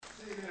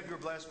you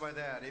were blessed by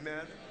that?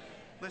 Amen?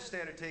 Let's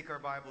stand and take our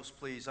Bibles,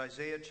 please.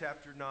 Isaiah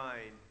chapter 9.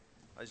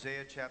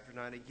 Isaiah chapter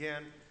 9.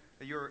 Again,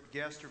 you're a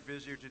guest or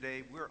visitor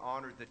today. We're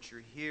honored that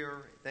you're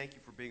here. Thank you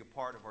for being a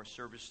part of our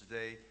service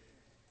today.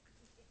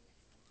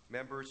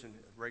 Members and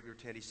regular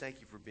attendees,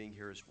 thank you for being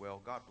here as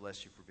well. God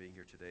bless you for being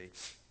here today.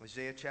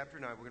 Isaiah chapter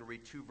 9, we're going to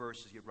read two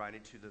verses, get right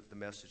into the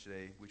message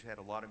today. We've had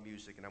a lot of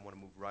music, and I want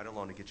to move right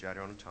along to get you out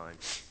here on time.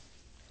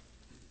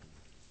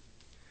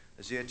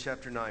 Isaiah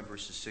chapter 9,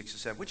 verses 6 and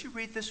 7. Would you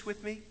read this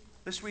with me?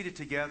 Let's read it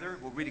together.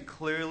 We'll read it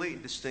clearly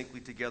and distinctly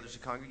together as a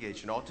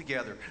congregation, all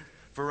together.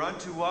 For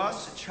unto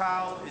us a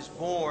child is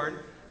born,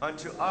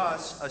 unto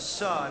us a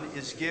son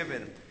is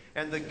given,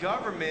 and the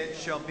government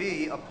shall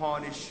be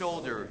upon his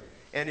shoulder,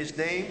 and his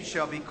name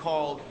shall be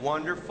called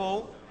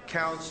Wonderful,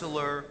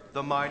 Counselor,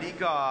 the Mighty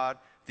God,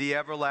 the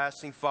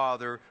Everlasting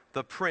Father,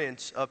 the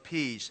Prince of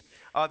Peace.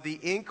 Of the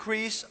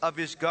increase of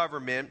his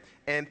government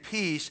and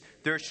peace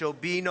there shall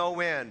be no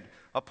end,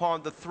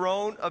 upon the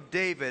throne of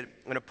David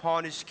and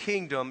upon his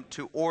kingdom,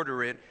 to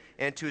order it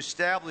and to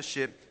establish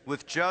it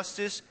with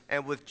justice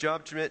and with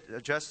judgment,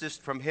 justice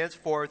from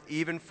henceforth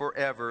even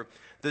forever.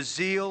 The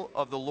zeal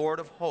of the Lord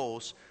of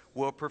hosts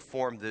will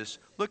perform this.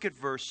 Look at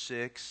verse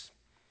 6.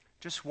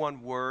 Just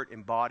one word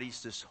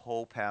embodies this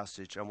whole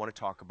passage I want to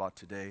talk about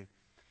today,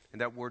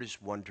 and that word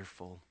is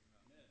wonderful.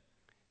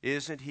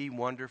 Isn't he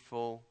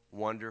wonderful,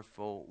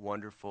 wonderful,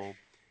 wonderful?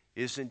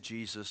 Isn't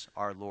Jesus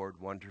our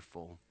Lord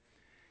wonderful?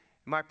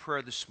 My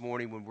prayer this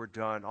morning when we're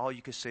done, all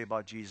you can say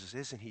about Jesus,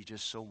 isn't he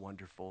just so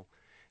wonderful?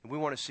 And we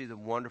want to see the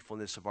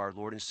wonderfulness of our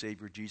Lord and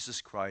Savior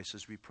Jesus Christ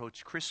as we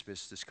approach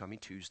Christmas this coming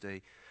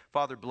Tuesday.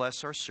 Father,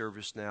 bless our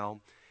service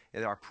now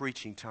and our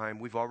preaching time.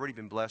 We've already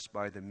been blessed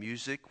by the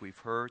music we've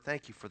heard.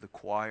 Thank you for the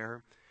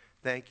choir.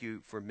 Thank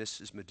you for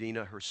Mrs.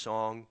 Medina, her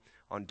song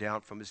on Down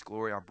from His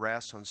Glory, our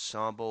brass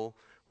ensemble.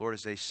 Lord,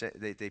 as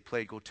they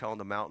played Go Tell on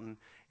the Mountain,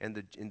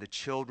 and in the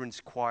children's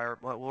choir.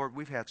 Well, Lord,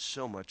 we've had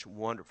so much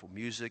wonderful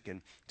music,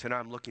 and tonight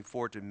I'm looking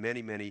forward to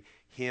many, many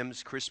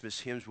hymns, Christmas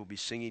hymns we'll be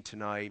singing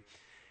tonight.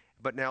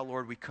 But now,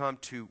 Lord, we come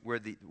to where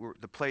the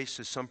place,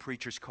 as some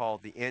preachers call,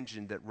 the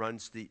engine that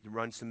runs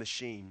the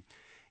machine.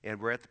 And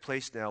we're at the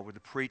place now where the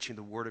preaching,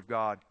 the Word of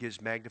God,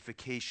 gives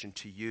magnification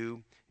to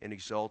you and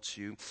exalts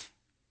you.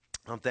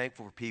 I'm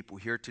thankful for people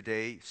here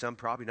today, some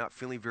probably not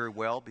feeling very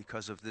well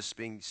because of this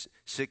being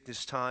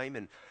sickness time,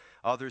 and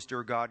others,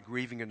 dear God,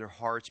 grieving in their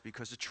hearts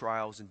because of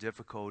trials and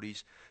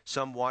difficulties.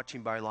 Some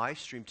watching by live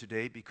stream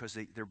today because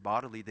they're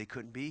bodily, they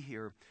couldn't be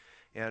here.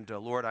 And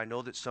Lord, I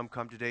know that some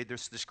come today.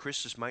 This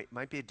Christmas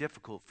might be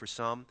difficult for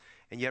some,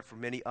 and yet for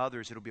many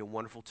others it'll be a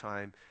wonderful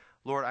time.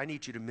 Lord, I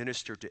need you to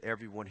minister to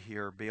everyone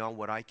here beyond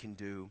what I can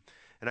do.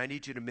 And I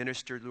need you to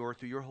minister, Lord,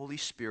 through your Holy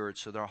Spirit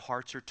so that our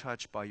hearts are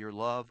touched by your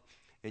love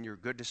and your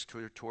goodness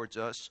towards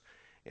us.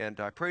 And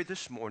I pray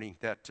this morning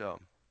that the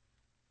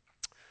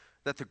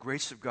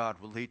grace of God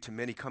will lead to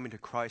many coming to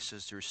Christ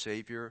as their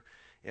Savior.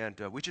 And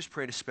we just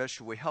pray in a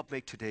special way. Help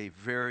make today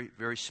very,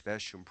 very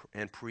special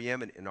and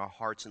preeminent in our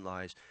hearts and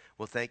lives.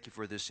 Well, thank you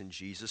for this in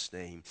Jesus'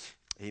 name.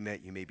 Amen.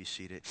 You may be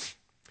seated.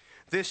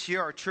 This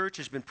year, our church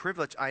has been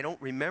privileged. I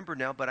don't remember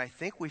now, but I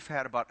think we've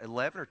had about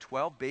 11 or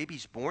 12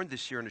 babies born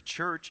this year in the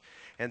church,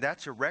 and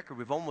that's a record.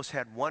 We've almost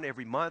had one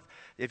every month.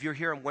 If you're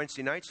here on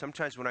Wednesday night,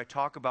 sometimes when I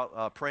talk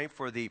about praying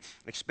for the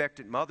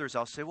expectant mothers,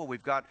 I'll say, well,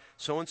 we've got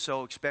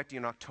so-and-so expecting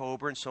in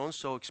October, and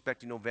so-and-so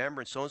expecting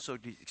November, and so-and-so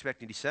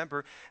expecting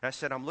December. And I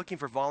said, I'm looking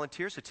for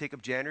volunteers to take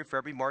up January,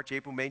 February, March,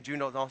 April, May,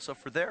 June, and also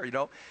for there,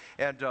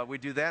 And we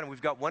do that, and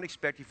we've got one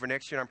expecting for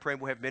next year, and I'm praying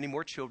we'll have many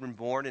more children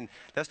born, and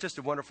that's just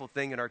a wonderful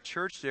thing in our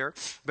church there.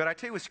 But I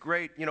tell you what's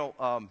great,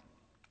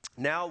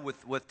 now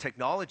with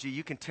technology,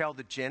 you can tell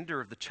the gender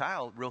of the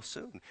child real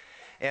soon.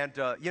 And,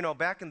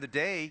 back in the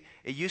day,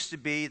 it used to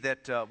be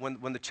that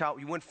when the child,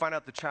 you wouldn't find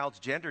out the child's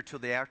gender till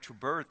the actual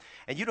birth.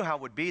 And you know how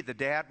it would be. The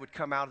dad would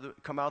come out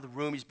of the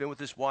room, he's been with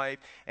his wife,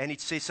 and he'd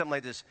say something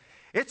like this,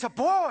 "It's a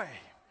boy."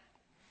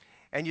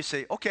 And you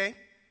say, okay.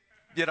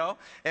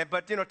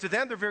 But to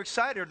them, they're very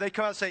excited. They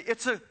come out and say,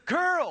 "It's a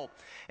girl."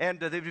 And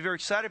they'd be very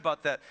excited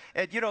about that.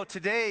 And,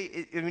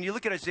 today, when you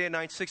look at Isaiah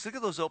 9:6, look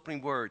at those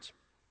opening words.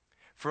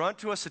 For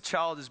unto us a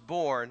child is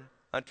born,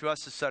 unto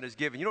us a son is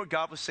given. You know what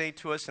God was saying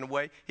to us in a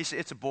way? He said,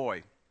 it's a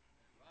boy,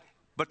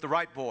 but the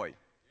right boy.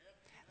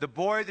 The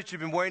boy that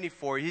you've been waiting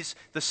for. He's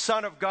the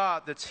Son of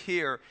God that's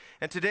here.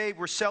 And today,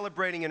 we're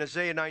celebrating in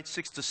Isaiah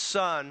 9:6 the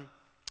Son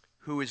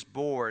who is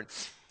born.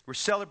 We're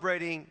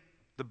celebrating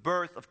the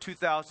birth of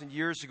 2,000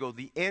 years ago,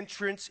 the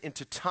entrance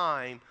into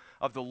time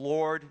of the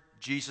Lord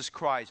Jesus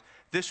Christ.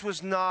 This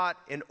was not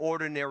an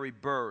ordinary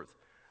birth.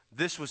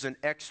 This was an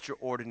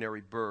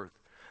extraordinary birth.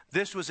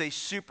 This was a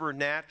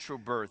supernatural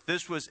birth.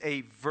 This was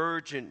a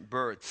virgin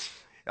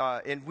birth.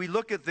 And we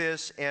look at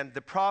this, and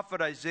the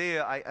prophet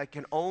Isaiah, I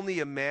can only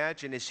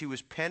imagine as he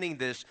was penning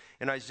this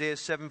in Isaiah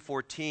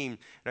 7:14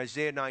 and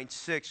Isaiah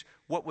 9:6,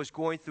 what was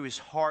going through his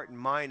heart and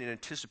mind in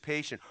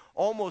anticipation,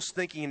 almost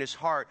thinking in his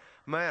heart,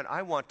 man,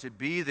 I want to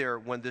be there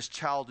when this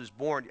child is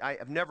born. I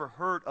have never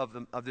heard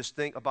of this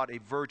thing about a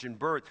virgin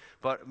birth,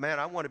 but man,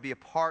 I want to be a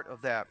part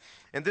of that.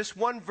 And this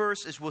one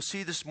verse, as we'll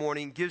see this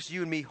morning, gives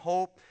you and me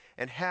hope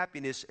and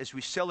happiness as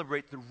we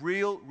celebrate the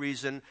real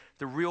reason,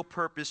 the real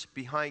purpose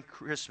behind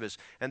Christmas.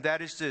 And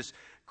that is this: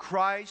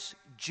 Christ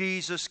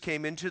Jesus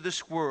came into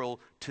this world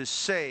to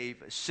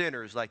save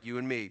sinners like you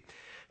and me.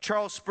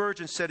 Charles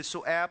Spurgeon said it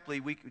so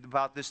aptly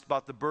about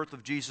the birth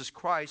of Jesus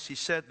Christ. He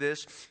said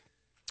this: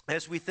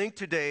 as we think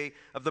today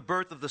of the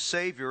birth of the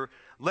Savior,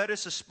 let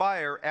us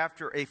aspire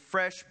after a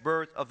fresh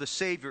birth of the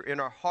Savior in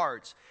our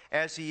hearts,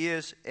 as he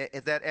is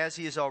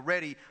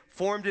already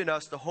formed in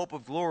us the hope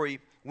of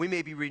glory, we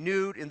may be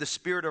renewed in the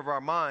spirit of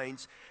our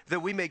minds, that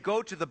we may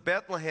go to the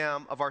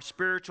Bethlehem of our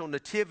spiritual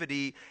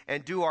nativity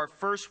and do our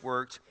first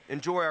works,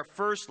 enjoy our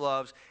first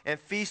loves, and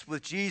feast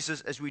with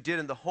Jesus as we did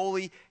in the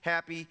holy,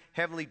 happy,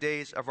 heavenly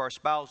days of our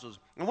spousals.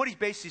 And what he's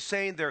basically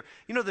saying there,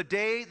 you know, the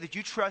day that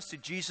you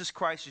trusted Jesus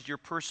Christ as your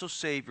personal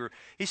Savior,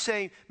 he's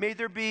saying, may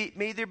there be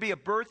a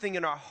birthing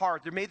in our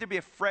heart. May there be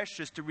a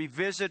freshness to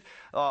revisit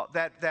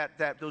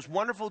those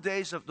wonderful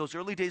days of those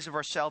early days of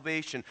our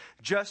salvation,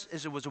 just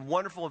as it was a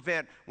wonderful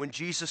event when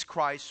Jesus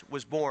Christ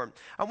was born.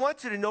 I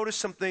want you to notice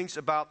some things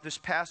about this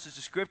passage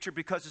of Scripture,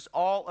 because it's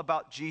all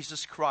about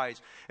Jesus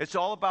Christ. It's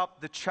all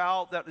about the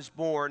child that was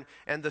born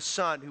and the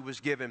Son who was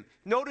given.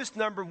 Notice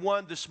number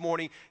one this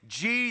morning: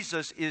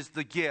 Jesus is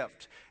the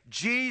gift.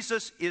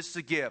 Jesus is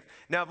the gift.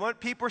 Now, when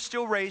people are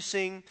still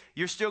racing,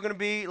 you're still going to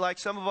be like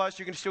some of us.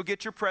 You're going to still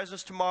get your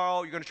presents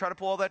tomorrow. You're going to try to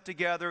pull all that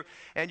together,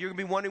 and you're going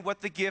to be wondering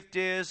what the gift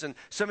is. And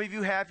some of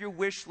you have your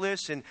wish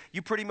list, and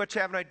you pretty much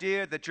have an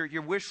idea that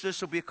your wish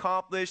list will be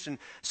accomplished. And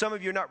some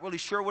of you are not really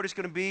sure what it's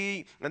going to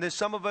be. And then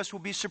some of us will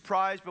be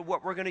surprised by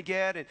what we're going to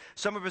get. And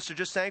some of us are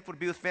just thankful to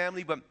be with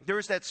family. But there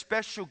is that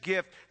special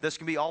gift that's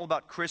going to be all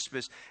about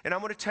Christmas. And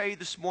I'm going to tell you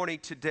this morning,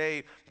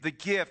 today, the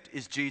gift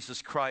is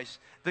Jesus Christ.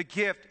 The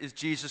gift is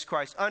Jesus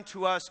Christ.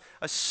 Unto us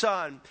a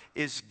son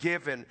is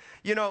given.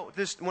 You know,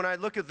 when I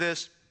look at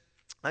this,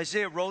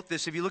 Isaiah wrote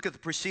this. If you look at the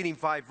preceding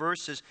 5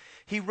 verses,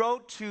 he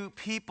wrote to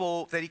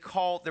people that he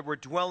called that were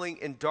dwelling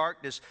in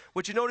darkness.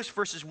 Would you notice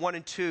verses 1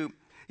 and 2?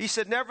 He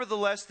said,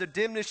 nevertheless, the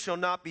dimness shall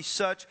not be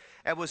such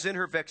as was in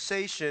her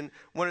vexation,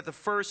 when at the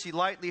first he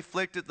lightly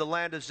afflicted the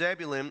land of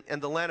Zebulun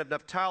and the land of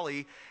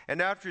Naphtali,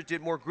 and after it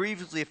did more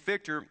grievously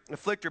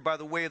afflict her by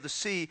the way of the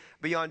sea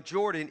beyond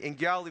Jordan in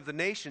Galilee of the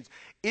nations.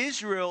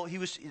 Israel,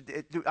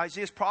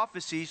 Isaiah's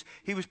prophecies,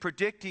 he was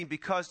predicting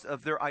because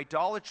of their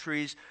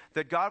idolatries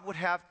that God would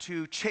have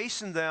to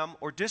chasten them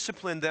or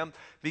discipline them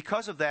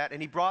because of that.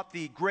 And he brought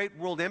the great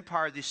world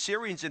empire, the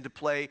Assyrians, into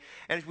play.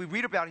 And as we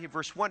read about it here in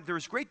verse 1, there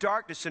was great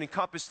darkness that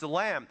encompassed the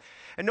land.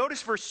 And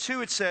notice verse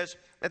 2, it says,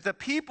 that the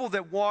people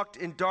that walked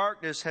in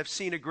darkness have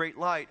seen a great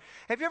light.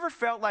 Have you ever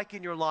felt like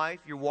in your life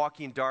you're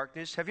walking in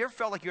darkness? Have you ever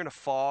felt like you're in a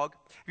fog?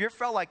 Have you ever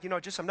felt like,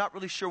 I'm not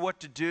really sure what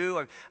to do?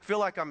 I feel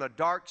like I'm in a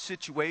dark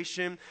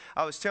situation.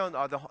 I was telling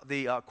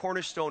the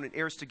Cornerstone and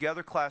Heirs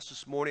Together class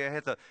this morning.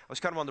 I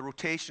was kind of on the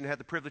rotation. I had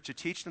the privilege of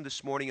teaching them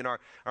this morning in our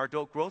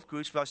adult growth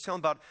groups. But I was telling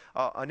about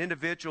an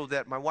individual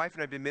that my wife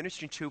and I have been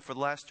ministering to for the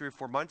last 3 or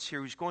 4 months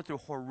here, who's going through a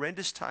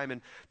horrendous time in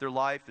their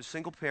life, a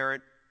single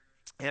parent.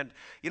 And,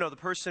 the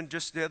person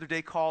just the other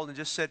day called and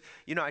just said,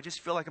 I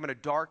just feel like I'm in a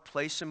dark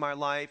place in my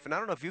life. And I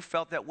don't know if you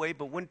felt that way,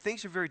 but when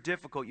things are very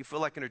difficult, you feel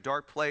like in a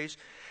dark place.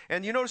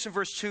 And you notice in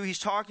verse 2, he's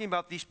talking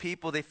about these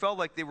people. They felt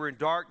like they were in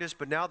darkness,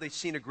 but now they've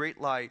seen a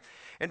great light.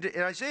 And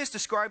Isaiah is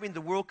describing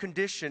the world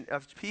condition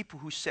of people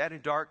who sat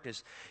in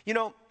darkness.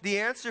 The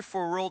answer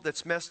for a world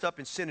that's messed up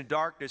in sin and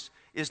darkness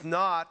is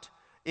not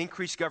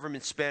increased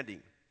government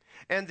spending.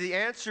 And the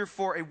answer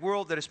for a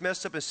world that is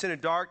messed up in sin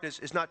and darkness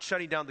is not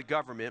shutting down the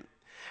government.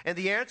 And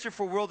the answer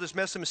for a world that's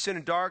messed up in sin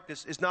and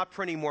darkness is not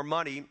printing more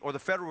money or the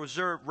Federal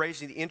Reserve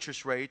raising the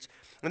interest rates.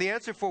 And the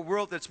answer for a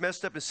world that's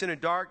messed up in sin and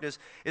darkness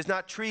is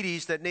not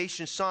treaties that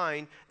nations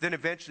sign, then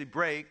eventually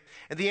break.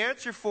 And the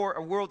answer for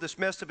a world that's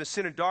messed up in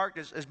sin and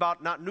darkness is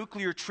about not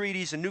nuclear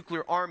treaties and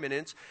nuclear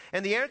armaments.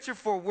 And the answer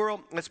for a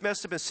world that's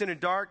messed up in sin and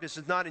darkness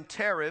is not in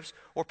tariffs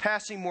or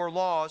passing more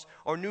laws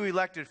or new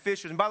elected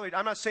officials. And by the way,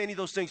 I'm not saying any of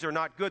those things are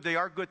not good. They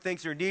are good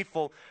things. They're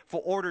needful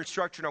for order and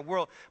structure in our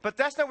world. But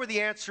that's not where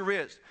the answer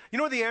is. You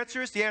know what the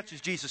answer is? The answer is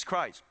Jesus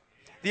Christ.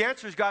 The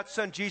answer is God's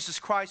Son, Jesus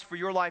Christ, for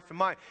your life and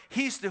mine.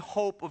 He's the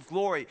hope of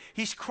glory.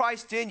 He's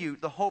Christ in you,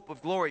 the hope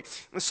of glory.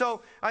 And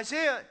so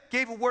Isaiah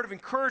gave a word of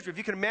encouragement. If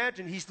you can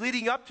imagine, he's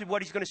leading up to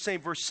what he's going to say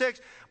in verse 6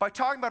 by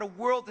talking about a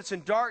world that's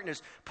in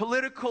darkness,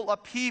 political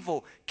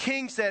upheaval,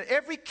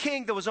 every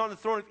king that was on the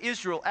throne of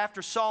Israel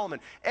after Solomon,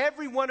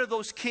 every one of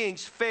those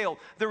kings failed.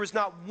 There was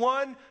not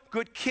one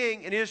good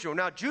king in Israel.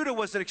 Now, Judah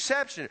was an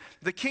exception.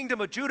 The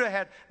kingdom of Judah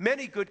had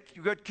many good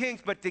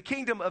kings, but the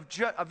kingdom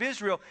of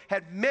Israel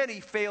had many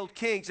failed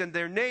kings. kings, and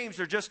their names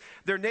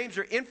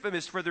are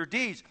infamous for their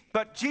deeds.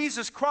 But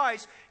Jesus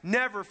Christ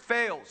never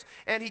fails.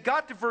 And he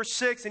got to verse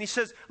 6, and he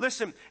says,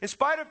 listen, in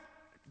spite of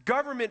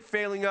government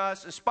failing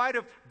us, in spite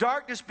of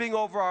darkness being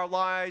over our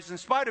lives, in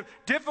spite of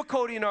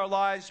difficulty in our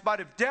lives, in spite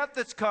of death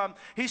that's come,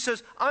 he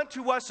says,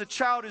 unto us a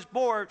child is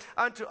born,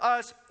 unto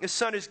us a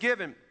son is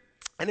given.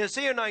 And in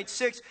Isaiah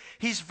 9:6,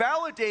 he's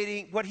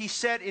validating what he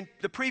said in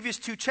the previous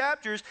 2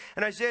 chapters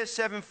in Isaiah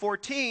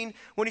 7:14,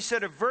 when he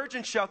said, a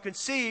virgin shall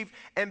conceive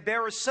and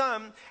bear a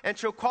son, and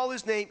shall call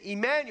his name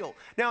Emmanuel.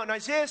 Now, in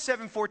Isaiah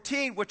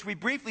 7:14, which we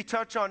briefly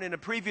touched on in a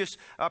previous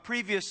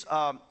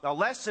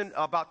lesson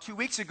about 2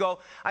 weeks ago,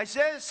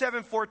 Isaiah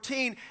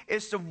 7:14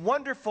 is the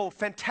wonderful,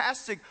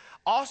 fantastic,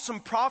 awesome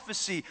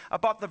prophecy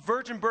about the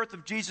virgin birth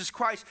of Jesus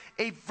Christ.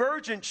 A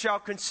virgin shall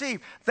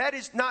conceive. That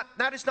is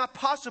not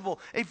possible.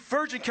 A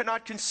virgin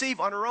cannot conceive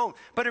on her own.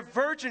 But a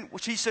virgin,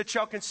 which he said,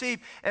 shall conceive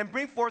and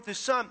bring forth a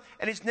son,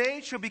 and his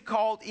name shall be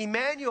called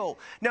Emmanuel.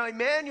 Now,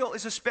 Emmanuel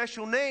is a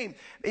special name.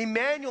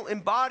 Emmanuel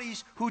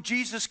embodies who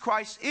Jesus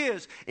Christ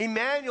is.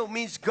 Emmanuel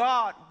means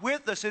God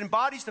with us. It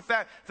embodies the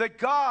fact that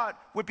God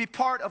would be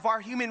part of our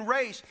human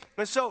race.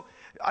 And so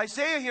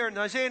Isaiah here in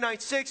Isaiah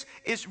 9:6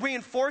 is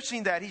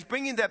reinforcing that. He's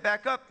bringing that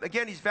back up.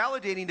 Again, he's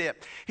validating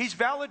it. He's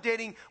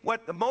validating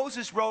what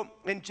Moses wrote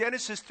in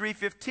Genesis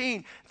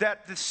 3:15,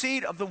 that the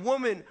seed of the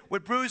woman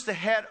would bruise the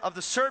head of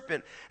the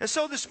serpent. And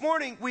so this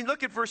morning, we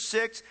look at verse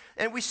 6,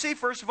 and we see,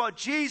 first of all,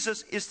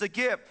 Jesus is the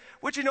gift.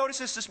 Would you notice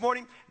this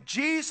morning?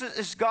 Jesus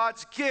is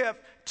God's gift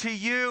to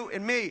you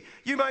and me.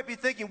 You might be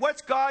thinking,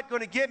 what's God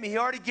going to give me? He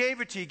already gave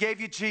it to you. He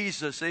gave you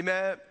Jesus.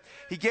 Amen.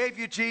 He gave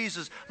you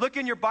Jesus. Look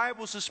in your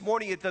Bibles this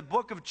morning at the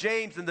book of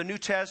James in the New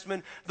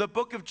Testament, the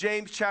book of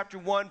James chapter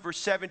 1, verse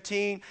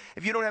 17.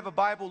 If you don't have a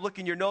Bible, look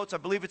in your notes. I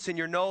believe it's in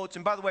your notes.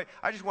 And by the way,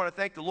 I just want to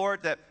thank the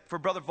Lord that for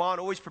Brother Vaughn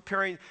always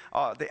preparing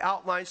the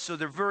outlines, so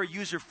they're very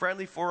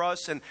user-friendly for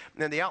us, and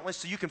the outlines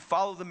so you can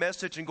follow the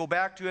message and go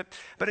back to it.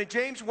 But in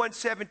James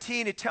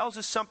 1:17, it tells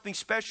us something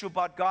special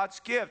about God's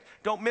gift.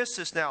 Don't miss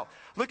this now.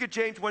 Look at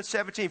James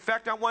 1:17. In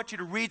fact, I want you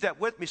to read that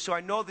with me so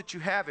I know that you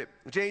have it.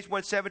 James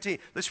 1:17.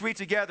 Let's read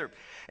together.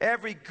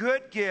 Every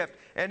good gift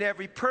and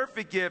every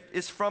perfect gift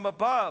is from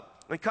above,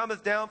 and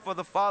cometh down from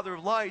the Father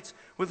of lights,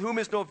 with whom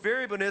is no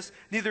variableness,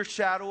 neither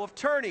shadow of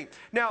turning.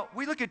 Now,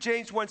 we look at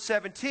James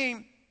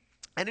 1:17,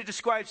 and it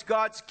describes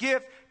God's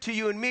gift to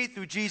you and me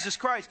through Jesus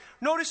Christ.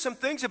 Notice some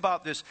things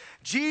about this.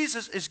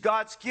 Jesus is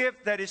God's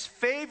gift that is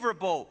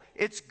favorable.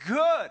 It's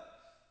good.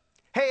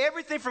 Hey,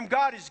 everything from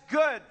God is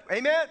good.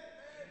 Amen?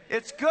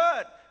 It's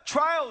good.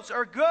 Trials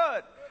are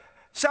good.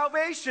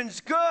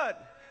 Salvation's good.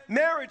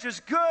 Marriage is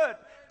good.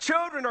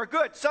 Children are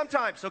good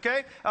sometimes,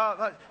 okay?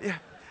 Yeah.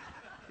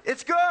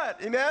 It's good,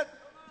 amen?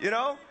 You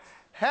know?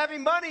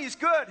 Having money is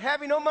good.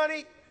 Having no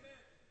money,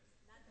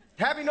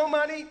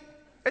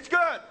 it's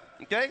good,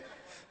 okay?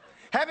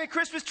 Having a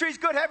Christmas tree is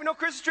good. Having no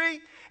Christmas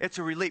tree, it's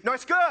a relief. No,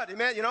 it's good,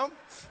 amen, you know?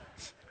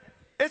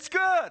 It's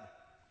good.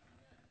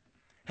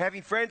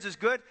 Having friends is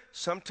good.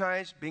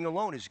 Sometimes being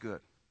alone is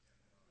good.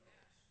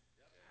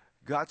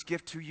 God's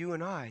gift to you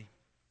and I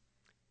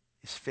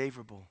is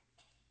favorable.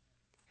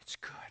 It's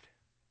good.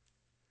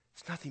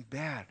 There's nothing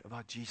bad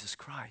about Jesus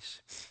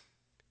Christ.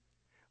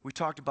 We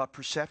talked about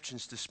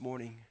perceptions this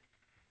morning.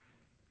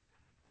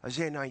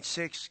 Isaiah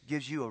 9:6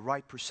 gives you a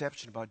right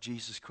perception about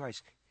Jesus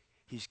Christ.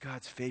 He's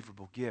God's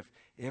favorable gift.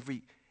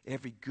 Every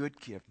good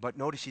gift. But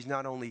notice he's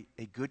not only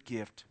a good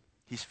gift,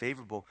 he's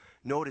favorable.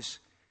 Notice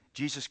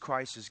Jesus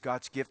Christ is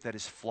God's gift that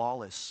is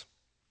flawless.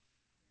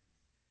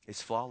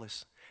 It's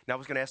flawless. Now, I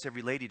was going to ask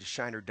every lady to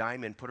shine her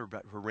diamond, put her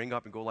ring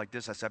up and go like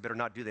this. I said, I better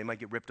not do. They might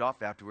get ripped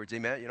off afterwards.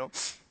 Amen, you know.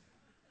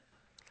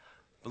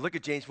 But look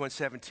at James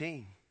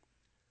 1:17.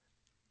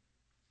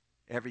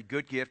 Every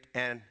good gift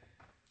and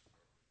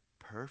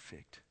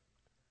perfect.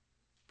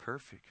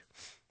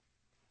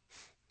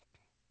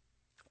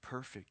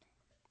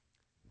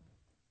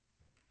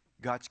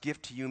 God's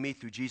gift to you and me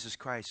through Jesus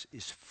Christ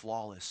is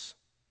flawless.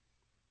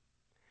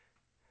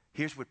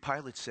 Here's what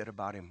Pilate said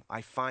about him.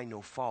 I find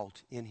no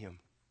fault in him.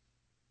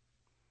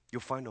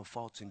 You'll find no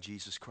faults in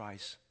Jesus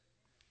Christ.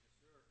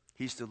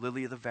 He's the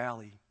lily of the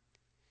valley.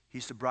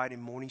 He's the bright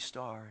and morning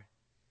star.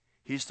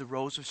 He's the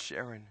rose of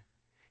Sharon.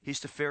 He's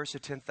the fairest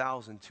of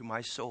 10,000 to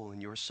my soul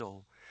and your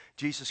soul.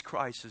 Jesus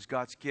Christ is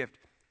God's gift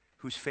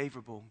who's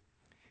favorable.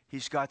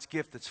 He's God's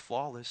gift that's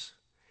flawless.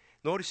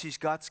 Notice he's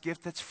God's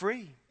gift that's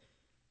free.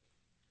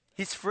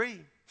 He's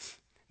free.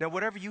 Now,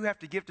 whatever you have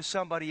to give to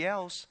somebody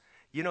else,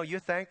 you know, you're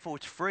thankful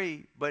it's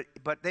free, but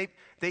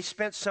they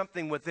spent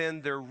something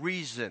within their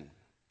reason.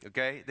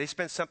 Okay? They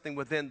spent something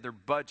within their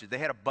budget. They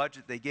had a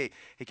budget they gave.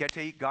 Hey, can I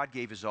tell you, God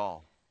gave his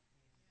all.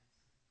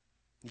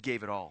 He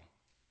gave it all.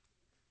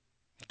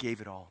 He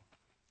gave it all.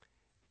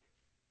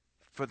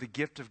 For the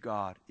gift of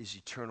God is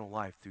eternal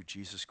life through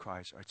Jesus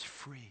Christ. It's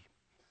free.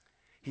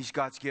 He's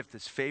God's gift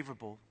that's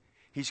favorable.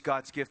 He's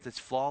God's gift that's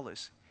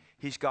flawless.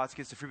 He's God's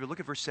gift that's free. But look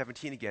at verse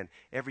 17 again.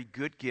 Every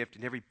good gift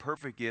and every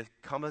perfect gift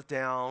cometh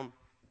down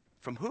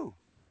from who?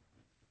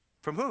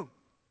 From who?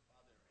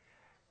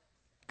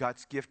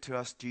 God's gift to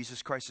us,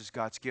 Jesus Christ, is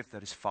God's gift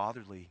that is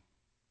fatherly.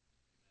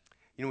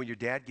 You know, when your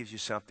dad gives you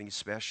something, it's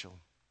special.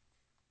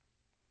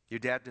 Your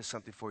dad does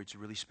something for you, it's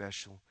really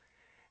special.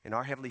 And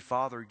our Heavenly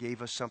Father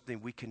gave us something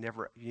we can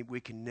never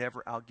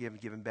outgive and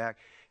give Him back.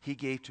 He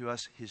gave to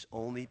us His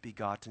only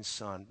begotten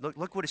Son.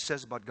 Look what it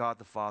says about God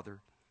the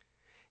Father.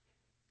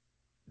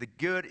 The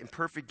good and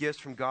perfect gifts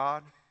from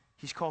God,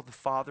 He's called the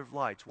Father of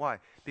lights. Why?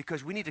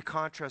 Because we need to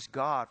contrast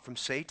God from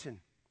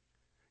Satan.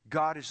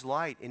 God is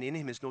light, and in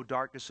Him is no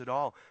darkness at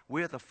all.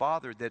 We have the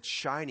Father that's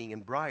shining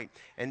and bright,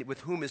 and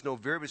with whom is no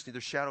variableness, neither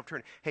shadow of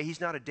turning. Hey,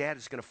 He's not a dad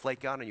that's going to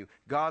flake out on you.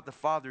 God the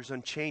Father is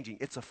unchanging.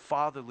 It's a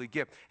fatherly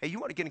gift. Hey, you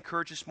want to get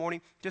encouraged this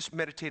morning? Just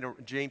meditate on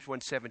James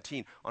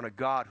 1:17 on a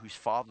God who's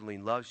fatherly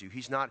and loves you.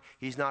 He's not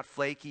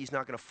flaky. He's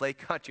not going to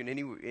flake out you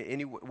in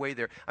any way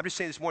there. I'm just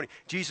saying this morning,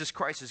 Jesus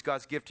Christ is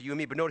God's gift to you and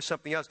me. But notice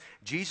something else.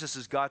 Jesus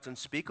is God's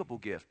unspeakable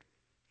gift.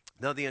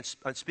 Now, the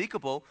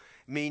unspeakable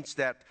means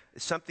that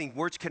something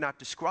words cannot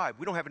describe.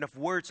 We don't have enough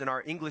words in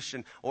our English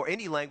or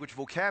any language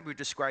vocabulary to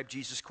describe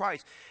Jesus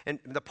Christ. And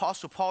the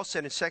Apostle Paul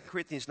said in 2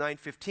 Corinthians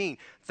 9:15,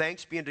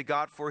 thanks be unto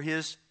God for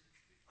His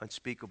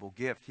unspeakable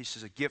gift. He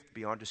says a gift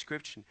beyond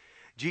description.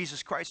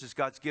 Jesus Christ is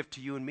God's gift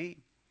to you and me.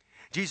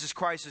 Jesus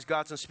Christ is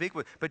God's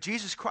unspeakable, but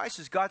Jesus Christ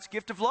is God's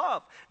gift of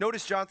love.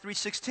 Notice John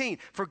 3:16.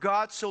 For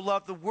God so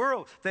loved the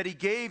world that He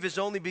gave His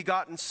only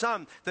begotten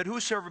Son, that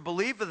whosoever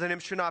believeth in Him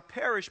should not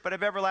perish, but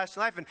have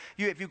everlasting life. And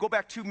if you go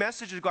back 2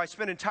 messages ago, I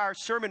spent an entire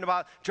sermon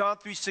about John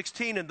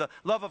 3:16 and the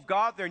love of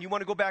God there, and you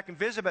want to go back and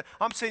visit. But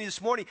I'm saying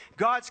this morning,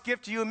 God's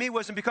gift to you and me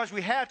wasn't because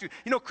we had to.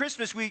 You know,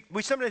 Christmas, we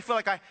sometimes feel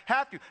like I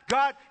have to.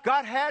 God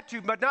had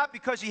to, but not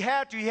because He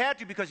had to. He had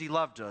to because He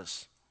loved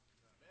us.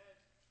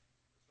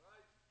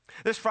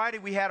 This Friday,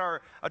 we had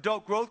our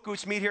adult growth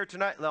groups meet here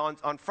tonight.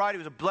 On Friday, it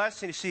was a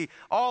blessing to see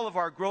all of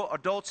our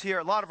adults here,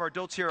 a lot of our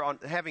adults here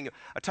having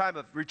a time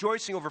of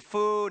rejoicing over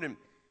food and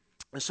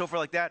so forth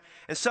like that.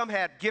 And some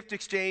had gift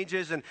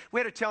exchanges, and we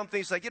had to tell them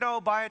things like,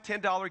 buy a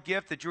 $10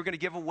 gift that you're going to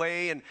give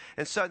away and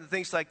some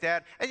things like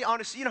that. And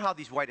honestly, you know how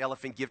these white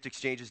elephant gift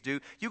exchanges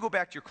do. You go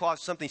back to your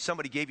closet, something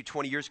somebody gave you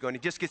 20 years ago, and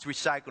it just gets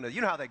recycled.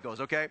 You know how that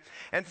goes, okay?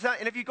 And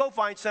if you go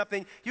find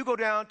something, you go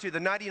down to the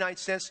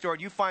 99-cent store,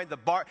 and you find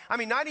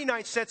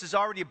 99 cents is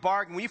already a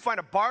bargain. When you find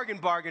a bargain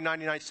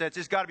 99 cents,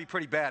 it's got to be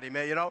pretty bad,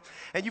 amen,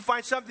 And you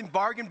find something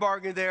bargain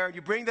there, and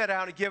you bring that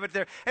out and give it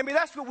there. I mean,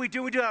 that's what we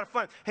do. We do it out of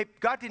fun. Hey,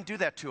 God didn't do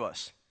that to us.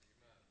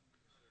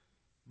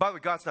 By the way,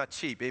 God's not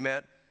cheap,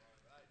 amen?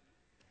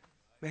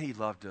 Man, He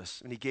loved us,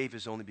 and He gave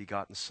His only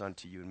begotten Son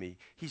to you and me.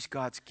 He's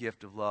God's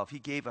gift of love. He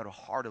gave out a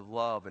heart of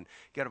love, and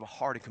out of a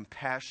heart of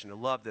compassion, a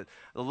love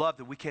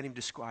that we can't even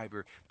describe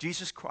her.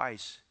 Jesus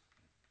Christ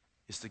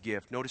is the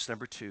gift. Notice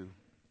number 2.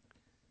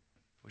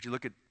 Would you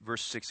look at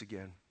verse 6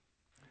 again?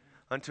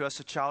 Unto us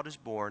a child is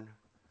born,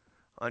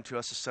 unto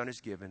us a son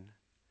is given,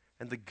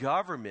 and the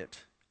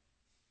government.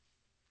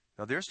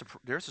 Now there's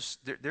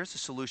the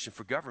solution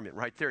for government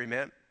right there,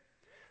 amen?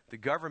 The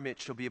government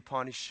shall be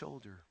upon His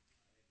shoulder.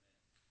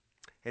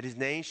 And His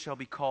name shall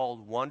be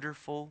called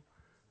Wonderful,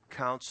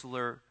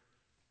 Counselor,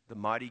 the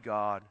Mighty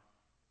God,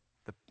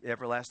 the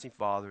Everlasting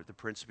Father, the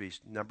Prince of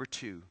Peace. Number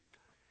 2,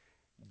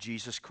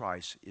 Jesus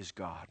Christ is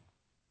God.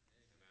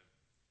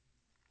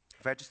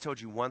 If I just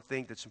told you one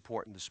thing that's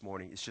important this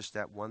morning, it's just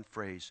that one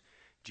phrase.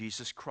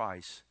 Jesus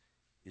Christ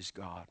is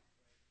God.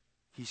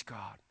 He's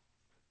God.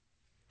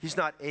 He's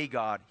not a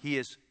God. He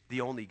is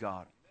the only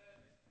God.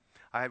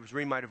 I was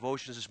reading my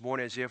devotions this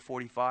morning, Isaiah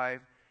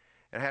 45,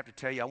 and I have to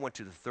tell you, I went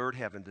to the third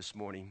heaven this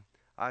morning.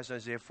 I was in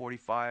Isaiah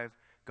 45,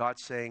 God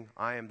saying,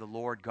 I am the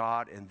Lord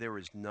God, and there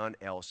is none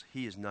else.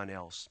 He is none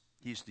else.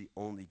 He's the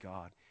only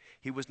God.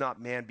 He was not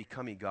man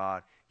becoming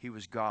God. He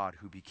was God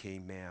who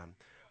became man.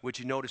 Which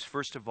you notice,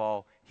 first of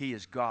all, He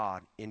is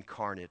God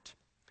incarnate.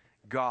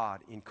 God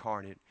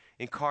incarnate.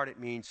 Incarnate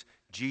means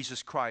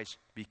Jesus Christ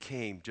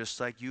became, just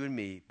like you and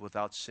me,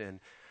 without sin.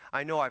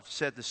 I know I've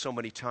said this so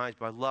many times,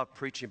 but I love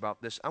preaching about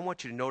this. I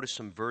want you to notice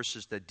some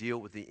verses that deal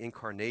with the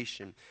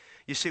incarnation.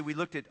 You see, we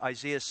looked at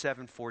Isaiah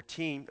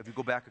 7:14. If you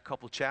go back a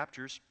couple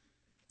chapters,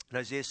 and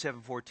Isaiah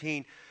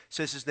 7:14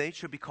 says His name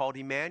shall be called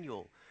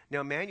Emmanuel. Now,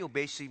 Emmanuel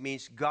basically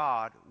means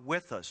God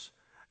with us.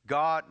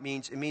 God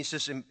means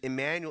this.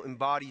 Emmanuel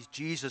embodies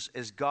Jesus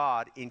as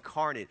God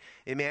incarnate.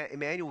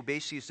 Emmanuel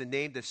basically is the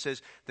name that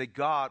says that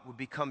God would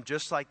become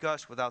just like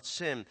us without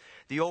sin.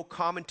 The old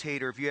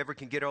commentator, if you ever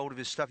can get a hold of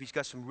his stuff, he's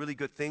got some really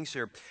good things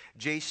here.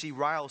 J.C.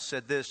 Ryle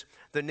said this: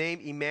 the name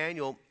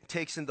Emmanuel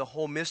takes in the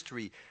whole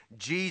mystery.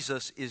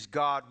 Jesus is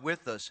God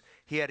with us.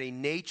 He had a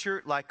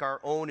nature like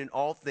our own in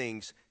all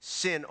things,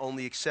 sin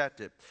only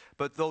excepted.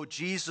 But though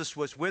Jesus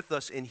was with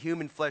us in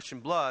human flesh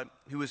and blood,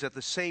 He was at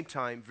the same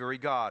time very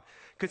God.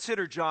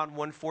 Consider John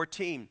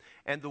 1:14.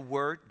 And the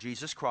Word,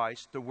 Jesus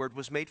Christ, the Word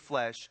was made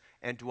flesh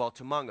and dwelt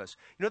among us.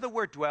 You know, the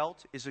word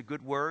dwelt is a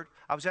good word.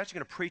 I was actually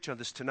going to preach on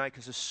this tonight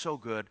because it's so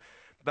good.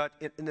 But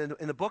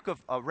in the book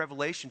of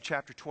Revelation,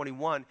 chapter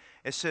 21,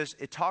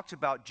 it talks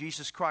about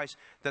Jesus Christ,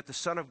 that the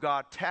Son of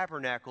God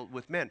tabernacled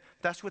with men.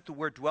 That's what the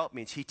word dwelt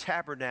means. He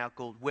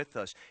tabernacled with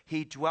us.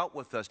 He dwelt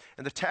with us.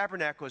 And the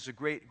tabernacle is a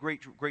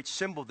great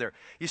symbol there.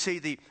 You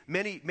see,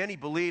 many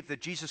believe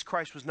that Jesus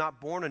Christ was not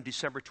born on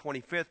December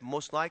 25th,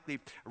 most likely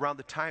around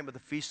the time of the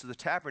Feast of the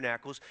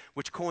Tabernacles,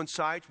 which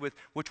coincides with,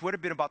 which would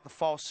have been about the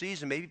fall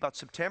season, maybe about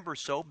September or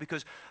so,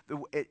 because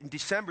in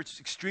December it's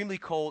extremely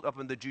cold up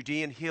in the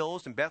Judean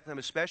hills, in Bethlehem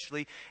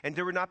especially, and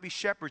there would not be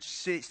shepherds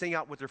staying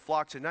out with their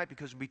flocks at night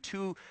because it would be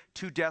too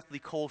deathly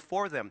cold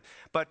for them.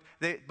 But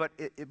it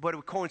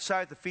would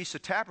coincide with the Feast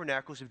of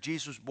Tabernacles if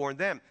Jesus was born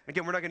then.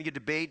 Again, we're not going to get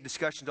debate,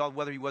 discussions on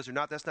whether he was or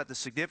not. That's not the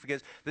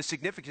significance. The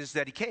significance is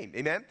that he came.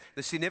 Amen?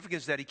 The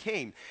significance is that he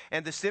came.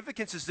 And the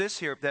significance is this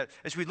here, that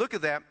as we look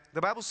at that,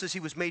 the Bible says he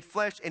was made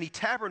flesh and he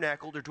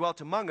tabernacled or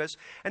dwelt among us.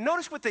 And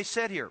notice what they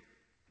said here.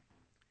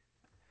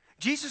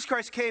 Jesus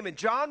Christ came, and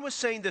John was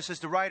saying this as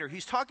the writer.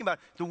 He's talking about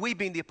the we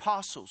being the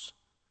apostles.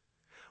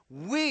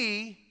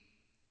 We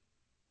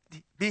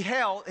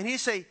beheld, and he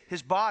didn't say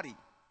his body.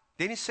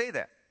 They didn't say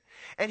that.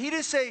 And he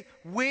didn't say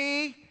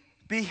we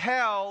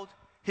beheld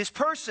his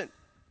person,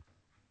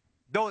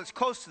 though it's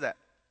close to that.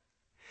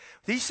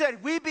 He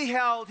said we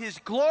beheld his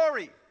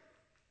glory.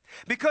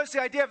 Because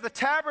the idea of the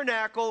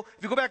tabernacle,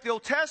 if you go back to the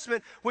Old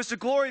Testament, was the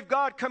glory of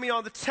God coming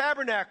on the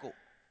tabernacle.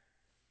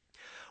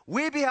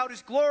 We beheld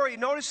his glory.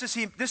 Notice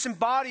this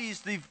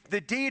embodies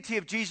the deity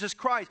of Jesus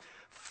Christ,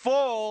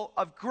 full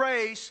of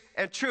grace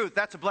and truth.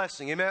 That's a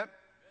blessing. Amen?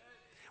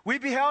 We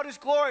beheld his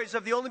glories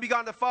of the only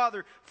begotten of the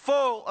Father,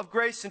 full of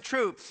grace and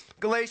truth.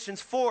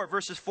 Galatians 4,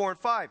 verses 4 and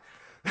 5.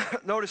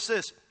 Notice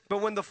this.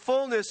 But when the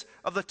fullness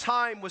of the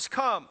time was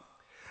come,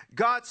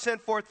 God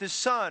sent forth his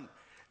Son,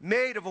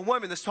 made of a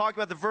woman. That's talking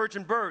about the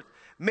virgin birth.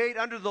 Made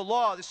under the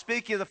law. This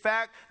speaking of the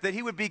fact that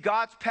he would be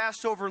God's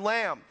Passover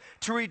lamb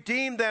to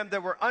redeem them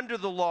that were under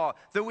the law,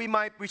 that we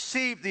might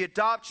receive the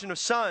adoption of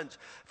sons.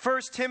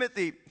 1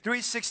 Timothy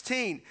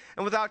 3:16,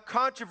 and without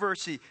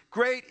controversy,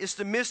 great is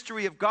the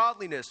mystery of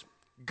godliness.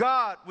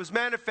 God was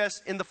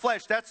manifest in the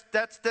flesh. That's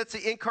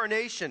the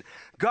incarnation.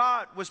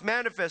 God was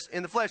manifest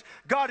in the flesh.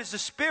 God is a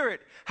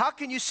spirit. How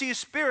can you see a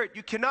spirit?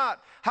 You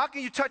cannot. How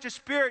can you touch a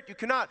spirit? You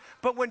cannot.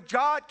 But when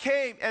God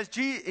came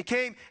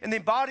came in the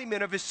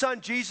embodiment of his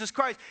Son, Jesus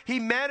Christ, he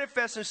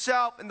manifests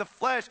himself in the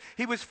flesh.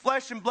 He was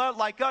flesh and blood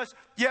like us,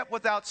 yet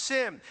without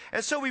sin.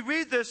 And so we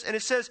read this, and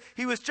it says,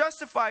 he was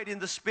justified in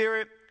the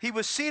Spirit. He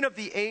was seen of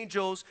the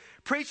angels,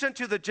 preached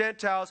unto the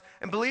Gentiles,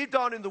 and believed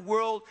on in the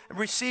world, and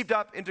received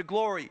up into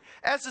glory.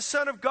 As the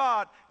Son of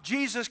God,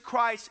 Jesus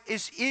Christ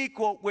is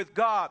equal with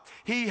God.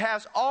 He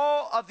has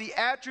all of the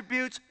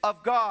attributes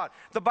of God.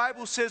 The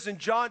Bible says in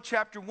John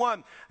chapter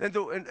 1,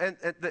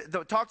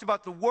 talks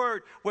about the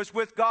Word was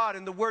with God,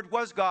 and the Word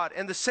was God,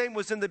 and the same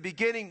was in the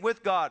beginning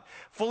with God.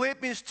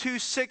 Philippians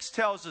 2:6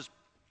 tells us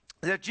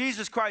that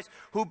Jesus Christ,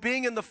 who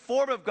being in the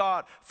form of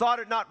God, thought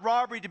it not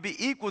robbery to be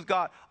equal with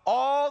God.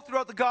 All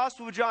throughout the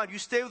Gospel of John, you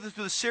stay with us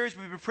through the series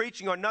we've been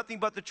preaching on Nothing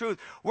But the Truth.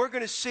 We're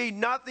going to see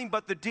nothing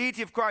but the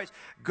deity of Christ.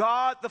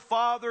 God the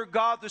Father,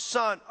 God the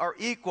Son are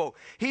equal.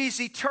 He's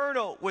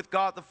eternal with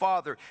God the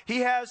Father.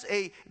 He has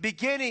a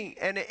beginning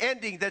and an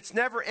ending that's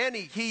never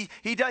ending. He's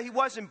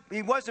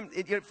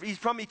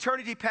from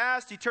eternity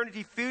past,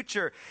 eternity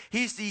future.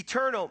 He's the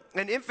eternal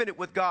and infinite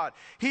with God.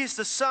 He's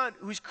the Son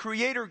who's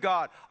creator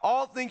God.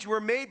 All things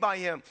were made by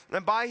him,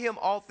 and by him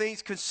all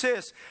things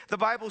consist. The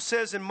Bible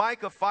says in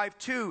Micah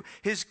 5:2,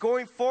 his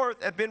going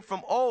forth had been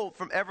from old,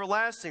 from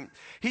everlasting.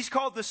 He's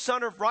called the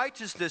Son of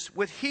Righteousness,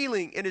 with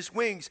healing in his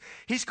wings.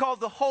 He's called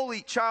the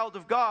Holy Child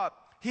of God.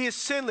 He is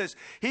sinless.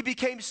 He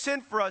became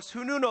sin for us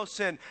who knew no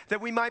sin,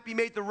 that we might be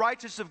made the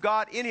righteousness of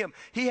God in him.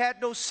 He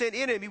had no sin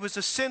in him. He was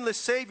a sinless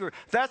Savior.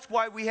 That's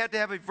why we had to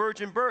have a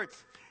virgin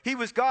birth. He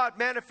was God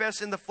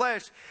manifest in the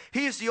flesh.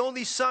 He is the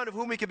only Son of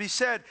whom it can be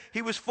said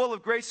he was full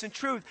of grace and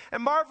truth.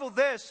 And marvel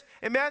this,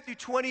 in Matthew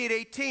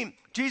 28:18,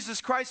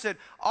 Jesus Christ said,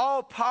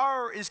 all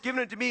power is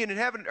given unto me in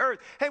heaven and earth.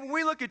 Hey, when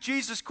we look at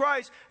Jesus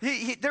Christ,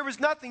 there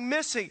was nothing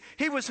missing.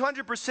 He was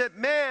 100%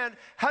 man,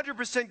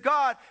 100%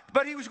 God,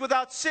 but he was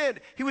without sin.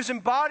 He was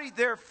embodied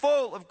there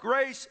full of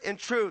grace and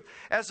truth.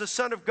 As the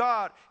Son of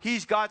God,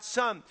 he's God's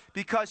Son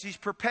because he's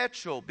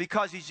perpetual,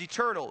 because he's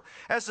eternal.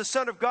 As the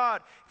Son of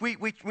God, we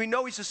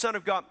know he's the Son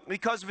of God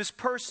because of his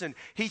person.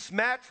 He's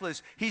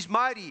matchless. He's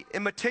mighty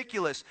and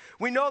meticulous.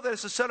 We know that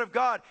as the Son of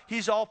God,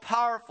 he's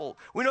all-powerful.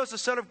 We know as the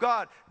Son of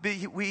God,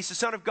 he's the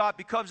Son of God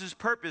because of his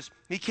purpose.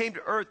 He came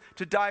to earth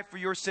to die for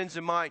your sins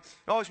and mine.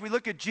 Oh, as we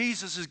look at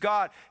Jesus as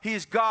God, he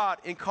is God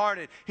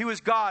incarnate. He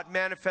was God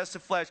manifest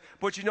in flesh.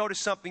 But you notice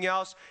something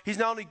else? He's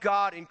not only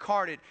God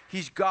incarnate,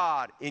 he's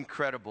God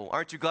incredible.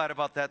 Aren't you glad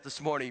about that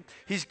this morning?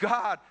 He's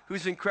God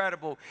who's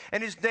incredible.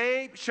 And his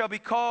name shall be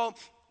called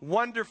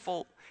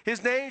Wonderful.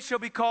 His name shall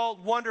be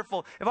called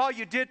Wonderful. If all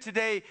you did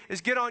today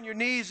is get on your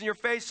knees and your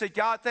face, say,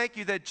 God, thank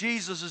you that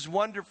Jesus is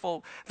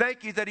wonderful.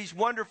 Thank you that He's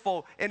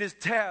wonderful in His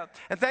death.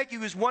 And thank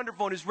you He's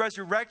wonderful in His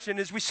resurrection.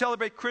 As we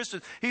celebrate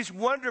Christmas, He's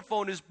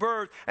wonderful in His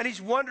birth. And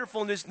He's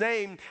wonderful in His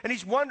name. And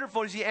He's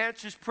wonderful as He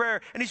answers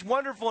prayer. And He's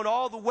wonderful in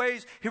all the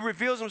ways He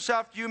reveals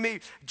Himself to you and me.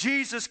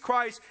 Jesus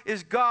Christ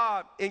is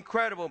God,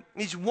 incredible.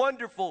 He's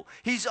wonderful.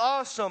 He's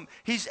awesome.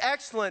 He's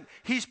excellent.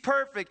 He's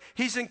perfect.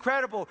 He's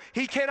incredible.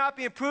 He cannot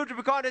be improved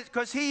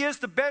because He is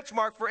the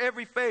benchmark for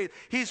every faith.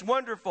 He's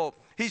wonderful.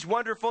 He's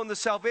wonderful in the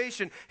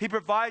salvation He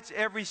provides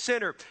every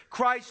sinner.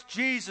 Christ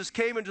Jesus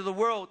came into the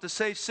world to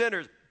save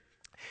sinners.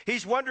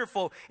 He's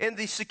wonderful in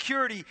the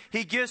security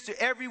He gives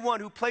to everyone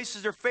who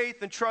places their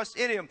faith and trust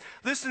in Him.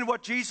 Listen to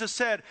what Jesus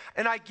said,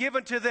 and I give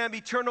unto them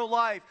eternal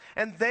life,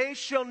 and they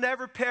shall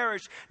never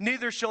perish,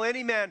 neither shall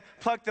any man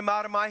pluck them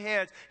out of my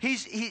hands.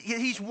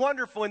 He's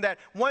wonderful in that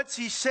once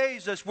He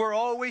saves us, we're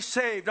always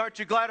saved. Aren't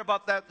you glad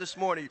about that this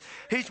morning?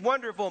 He's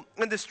wonderful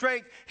in the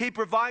strength He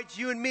provides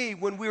you and me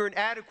when we're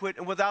inadequate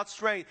and without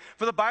strength.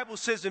 For the Bible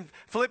says in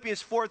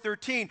Philippians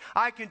 4:13,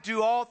 I can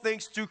do all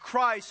things through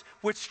Christ,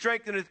 which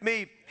strengtheneth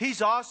me. He's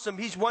awesome.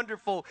 He's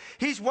wonderful.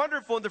 He's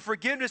wonderful in the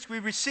forgiveness we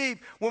receive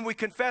when we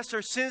confess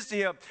our sins to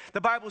Him. The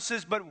Bible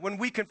says, but when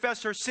we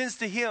confess our sins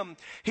to Him,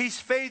 He's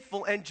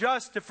faithful and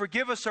just to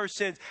forgive us our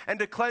sins and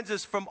to cleanse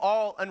us from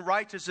all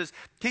unrighteousness.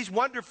 He's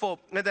wonderful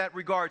in that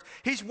regard.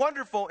 He's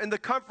wonderful in the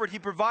comfort He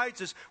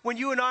provides us when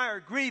you and I are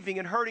grieving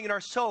and hurting in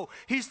our soul.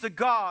 He's the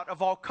God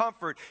of all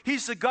comfort.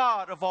 He's the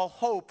God of all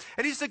hope.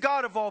 And He's the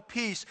God of all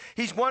peace.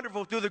 He's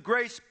wonderful through the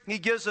grace He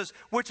gives us,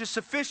 which is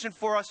sufficient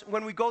for us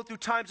when we go through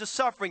times of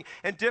suffering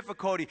and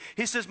difficulty.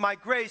 He says, my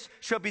grace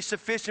shall be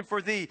sufficient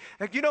for thee.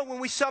 And you know, when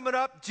we sum it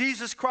up,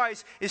 Jesus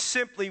Christ is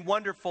simply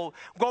wonderful.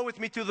 Go with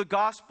me through the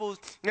Gospels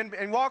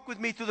and walk with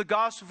me through the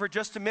Gospel for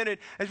just a minute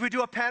as we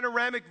do a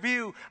panoramic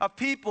view of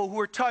people who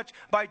were touched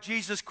by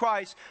Jesus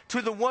Christ.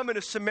 To the woman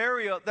of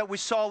Samaria that we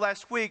saw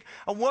last week,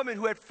 a woman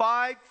who had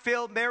 5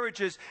 failed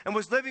marriages and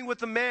was living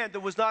with a man that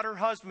was not her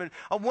husband,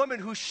 a woman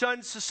who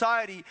shunned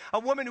society, a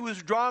woman who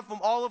was drawn from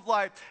all of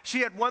life.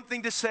 She had one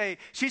thing to say.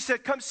 She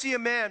said, come see a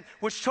man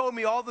which told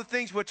me all the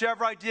things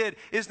whichever I did.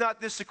 Is not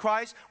this the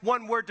Christ?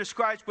 One word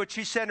describes what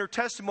she said in her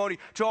testimony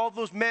to all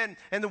those men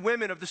and the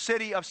women of the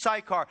city of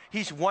Sychar.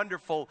 He's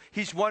wonderful.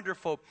 He's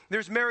wonderful.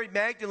 There's Mary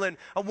Magdalene,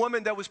 a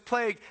woman that was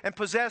plagued and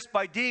possessed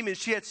by demons.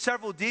 She had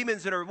several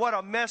demons in her. What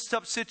a messed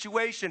up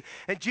situation.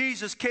 And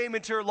Jesus came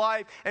into her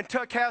life and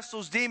cast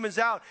those demons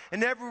out.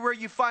 And everywhere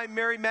you find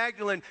Mary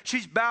Magdalene,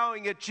 she's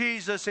bowing at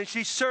Jesus and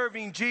she's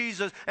serving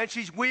Jesus and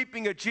she's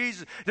weeping at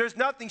Jesus. There's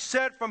nothing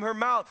said from her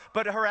mouth,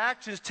 but her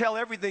actions tell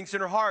everything's in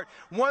her heart.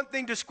 One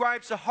thing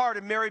describes the heart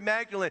of Mary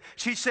Magdalene.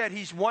 She said,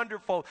 He's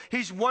wonderful.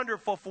 He's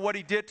wonderful for what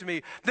He did to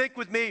me. Think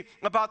with me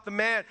about the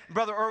man.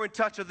 Brother Irwin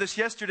touched on this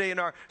yesterday in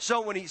our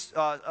So When He's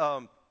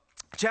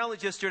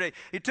challenge yesterday.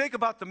 You think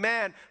about the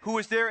man who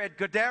was there at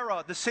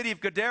Gadara, the city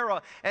of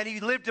Gadara, and he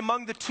lived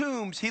among the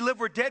tombs. He lived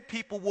where dead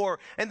people were,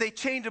 and they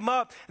chained him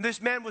up. And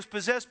this man was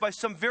possessed by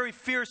some very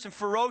fierce and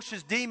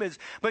ferocious demons.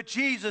 But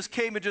Jesus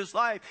came into his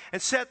life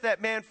and set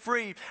that man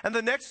free. And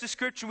the next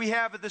description we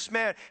have of this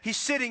man, he's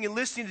sitting and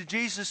listening to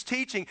Jesus'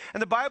 teaching.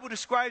 And the Bible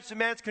describes the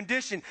man's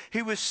condition.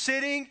 He was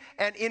sitting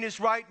and in his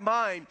right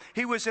mind.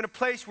 He was in a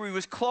place where he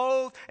was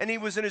clothed and he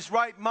was in his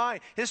right mind.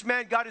 This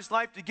man got his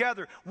life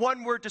together.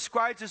 One word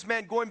describes this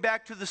man going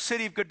back to the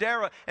city of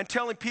Gadara and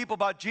telling people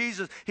about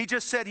Jesus. He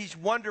just said He's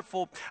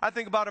wonderful. I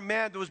think about a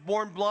man that was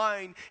born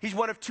blind. He's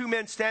one of 2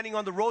 men standing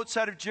on the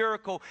roadside of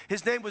Jericho.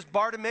 His name was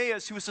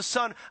Bartimaeus. He was the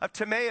son of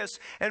Timaeus.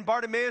 And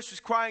Bartimaeus was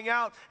crying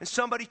out, and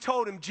somebody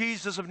told him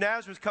Jesus of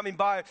Nazareth was coming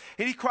by.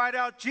 And he cried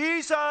out,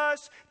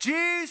 Jesus,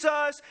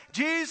 Jesus,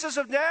 Jesus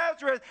of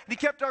Nazareth. And he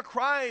kept on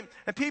crying.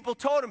 And people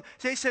told him,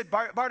 they said,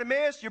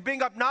 Bartimaeus, you're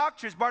being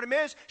obnoxious.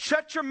 Bartimaeus,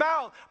 shut your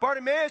mouth.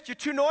 Bartimaeus, you're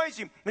too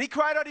noisy. And he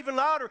cried out even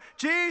louder,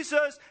 Jesus,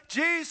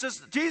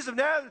 Jesus, Jesus of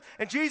Nazareth.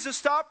 And Jesus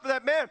stopped for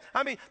that man.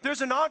 I mean,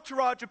 there's an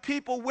entourage of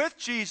people with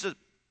Jesus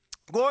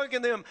going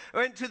in them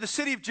into the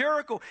city of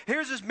Jericho.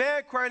 Here's this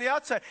man crying on the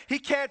outside. He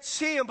can't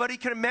see him, but he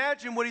can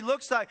imagine what he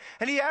looks like.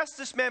 And he asked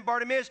this man,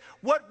 Bartimaeus,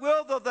 what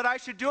will thou that I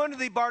should do unto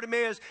thee,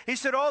 Bartimaeus? He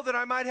said, oh, that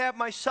I might have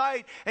my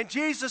sight. And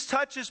Jesus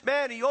touched this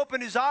man. He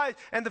opened his eyes,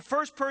 and the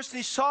first person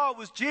he saw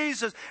was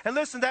Jesus. And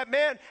listen, that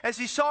man, as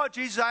he saw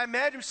Jesus, I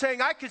imagine him saying,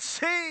 I can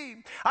see,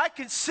 I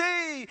can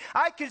see,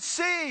 I can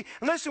see.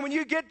 And listen, when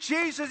you get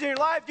Jesus in your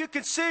life, you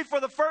can see for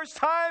the first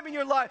time in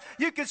your life.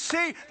 You can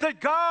see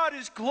that God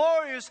is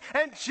glorious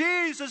and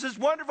Jesus is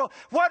wonderful.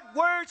 What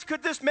words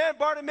could this man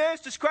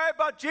Bartimaeus describe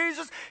about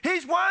Jesus?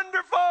 He's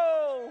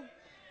wonderful.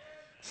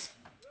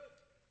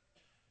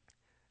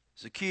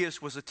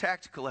 Zacchaeus was a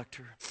tax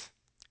collector.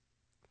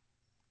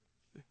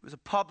 He was a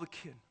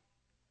publican.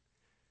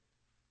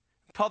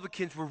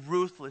 Publicans were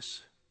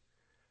ruthless.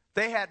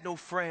 They had no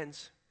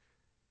friends.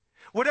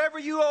 Whatever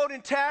you owed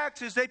in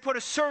taxes, they put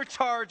a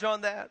surcharge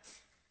on that.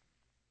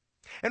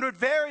 And it would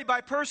vary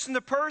by person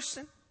to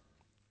person.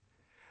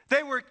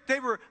 They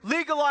were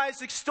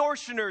legalized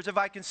extortioners, if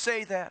I can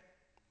say that.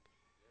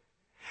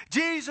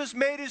 Jesus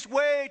made his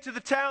way to the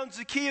town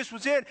Zacchaeus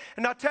was in.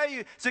 And I'll tell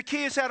you,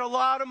 Zacchaeus had a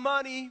lot of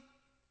money.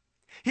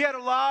 He had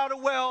a lot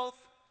of wealth.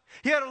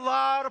 He had a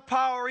lot of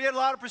power. He had a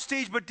lot of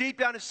prestige. But deep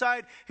down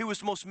inside, he was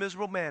the most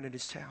miserable man in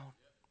his town.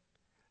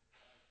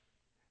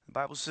 The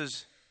Bible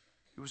says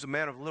he was a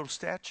man of little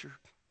stature.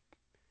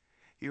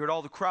 He heard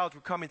all the crowds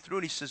were coming through,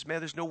 and he says, man,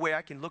 there's no way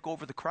I can look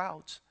over the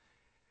crowds.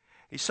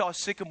 He saw a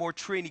sycamore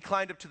tree, and he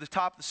climbed up to the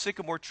top of the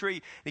sycamore tree.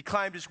 And he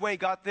climbed his way,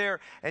 got there.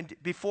 And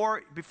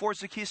before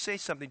Zacchaeus said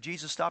something,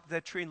 Jesus stopped at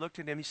that tree and looked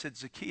at him. He said,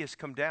 Zacchaeus,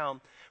 come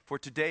down, for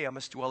today I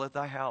must dwell at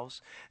thy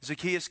house.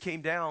 Zacchaeus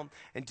came down,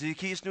 and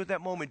Zacchaeus knew at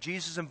that moment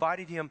Jesus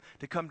invited him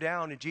to come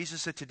down. And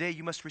Jesus said, today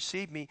you must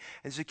receive me.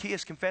 And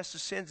Zacchaeus confessed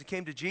his sins and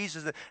came to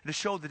Jesus to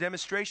show the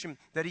demonstration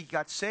that he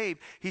got saved.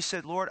 He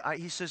said, Lord,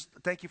 he says,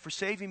 thank you for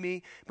saving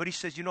me. But he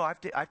says, you know,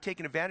 I've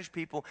taken advantage of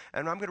people,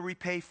 and I'm going to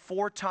repay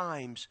 4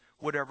 times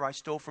whatever I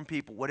stole from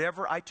people.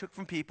 Whatever I took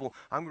from people,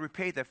 I'm going to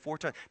repay that 4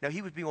 times. Now,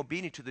 he was being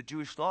obedient to the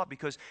Jewish law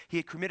because he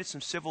had committed some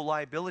civil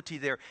liability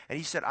there. And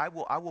he said, I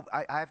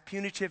have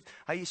punitive,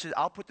 he said,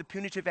 I'll put the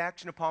punitive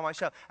action upon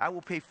myself. I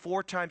will pay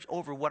 4 times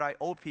over what I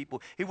owed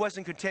people. He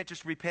wasn't content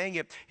just repaying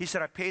it. He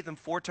said, I paid them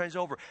 4 times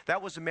over.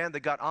 That was a man that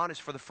got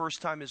honest for the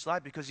first time in his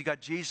life because he got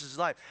Jesus'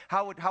 life.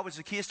 How would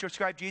Zacchaeus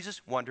describe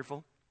Jesus?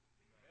 Wonderful.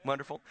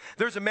 Wonderful.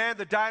 There's a man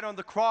that died on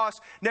the cross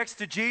next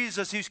to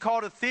Jesus. He's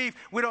called a thief.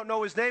 We don't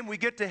know his name. We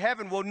get to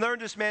heaven, we'll learn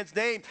this man's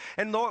name.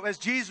 And Lord, as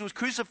Jesus was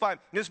crucified,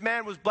 this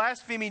man was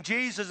blaspheming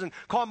Jesus and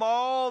calling him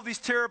all these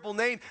terrible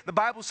names. The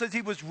Bible says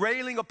he was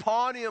railing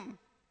upon him.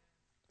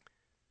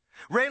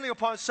 Railing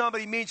upon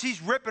somebody means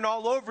he's ripping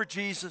all over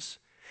Jesus.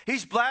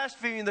 He's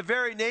blaspheming the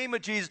very name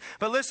of Jesus.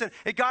 But listen,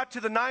 it got to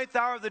the 9th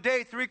hour of the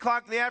day, 3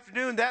 o'clock in the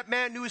afternoon. That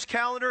man knew his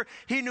calendar.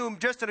 He knew him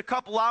just in a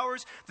couple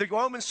hours. The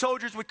Roman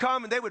soldiers would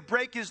come and they would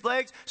break his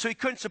legs so he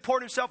couldn't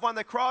support himself on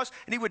the cross.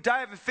 And he would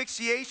die of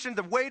asphyxiation.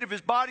 The weight of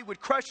his body would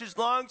crush his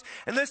lungs.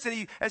 And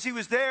listen, as he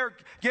was there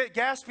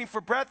gasping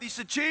for breath, he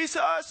said,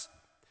 Jesus,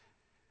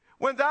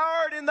 when thou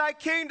art in thy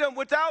kingdom,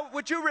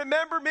 would you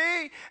remember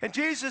me? And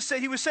Jesus said,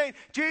 he was saying,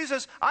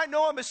 Jesus, I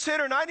know I'm a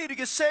sinner and I need to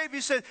get saved.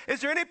 He said,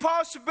 is there any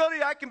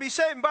possibility I can be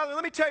saved? And by the way,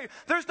 let me tell you,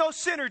 there's no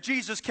sinner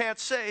Jesus can't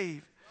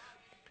save.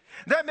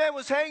 That man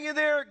was hanging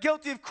there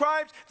guilty of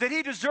crimes that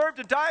he deserved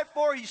to die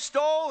for. He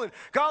stole, and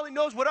God only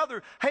knows what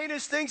other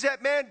heinous things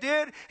that man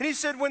did. And he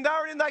said, when thou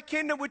art in thy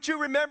kingdom, would you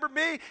remember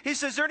me? He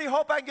says, is there any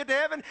hope I can get to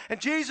heaven?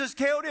 And Jesus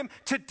told him,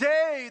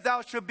 today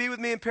thou shalt be with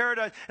me in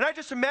paradise. And I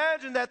just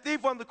imagine that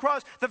thief on the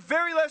cross, the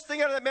very last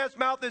thing out of that man's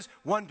mouth is,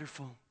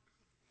 wonderful,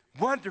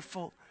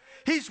 wonderful.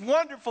 He's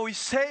wonderful. He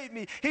saved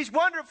me. He's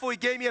wonderful. He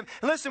gave me him.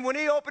 And listen, when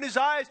he opened his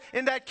eyes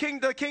in that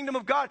the kingdom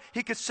of God,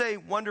 he could say,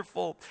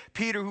 wonderful.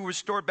 Peter, who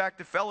restored back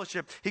to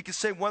fellowship, he could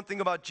say one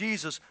thing about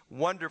Jesus,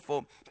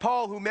 wonderful.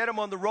 Paul, who met him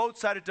on the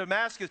roadside of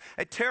Damascus,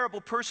 a terrible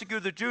persecutor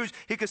of the Jews,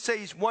 he could say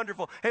he's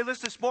wonderful. Hey,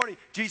 listen this morning,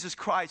 Jesus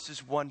Christ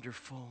is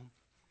wonderful.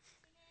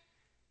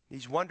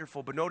 He's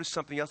wonderful, but notice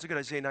something else. Look at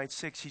Isaiah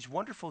 9:6. He's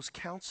wonderful as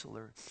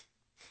counselor.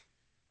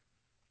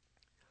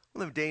 We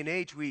live in a day and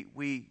age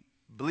we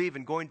believe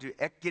in going to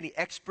getting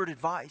expert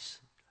advice.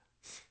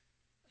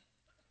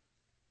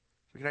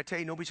 But can I tell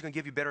you, nobody's going to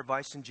give you better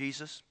advice than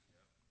Jesus.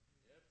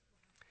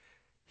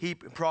 In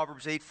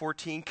Proverbs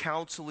 8:14,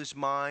 counsel is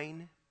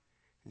mine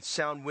and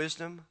sound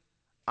wisdom.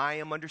 I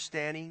am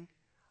understanding.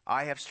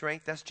 I have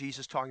strength. That's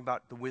Jesus talking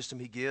about the wisdom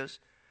he gives.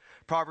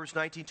 Proverbs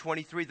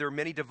 19:23, there are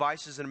many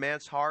devices in a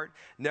man's heart.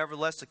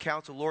 Nevertheless, the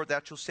counsel of the Lord,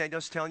 that shall stand.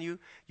 Just telling you,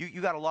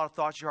 you got a lot of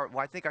thoughts in your heart.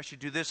 Well, I think I should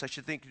do this. I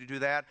should think to do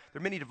that. There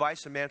are many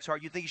devices in a man's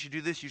heart. You think you should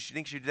do this. You should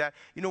think you should do that.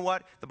 You know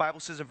what? The Bible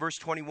says in verse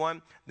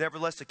 21,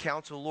 nevertheless, the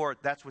counsel of the Lord,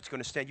 that's what's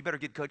going to stand. You better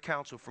get good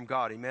counsel from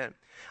God. Amen.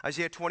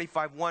 Isaiah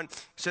 25:1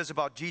 says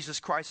about Jesus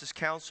Christ as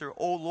counselor,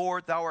 O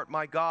Lord, thou art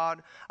my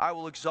God. I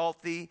will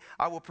exalt thee.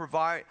 I will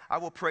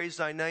praise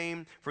thy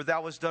name, for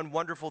thou hast done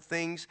wonderful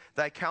things.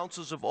 Thy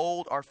counsels of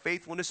old are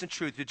faithfulness and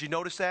truth. Did you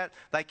notice that?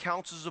 Thy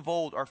counsels of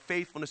old are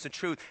faithfulness and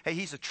truth. Hey,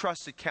 he's a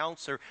trusted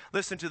counselor.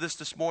 Listen to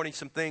this morning,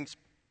 some things.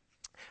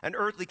 An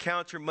earthly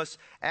counselor must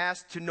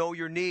ask to know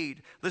your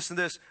need. Listen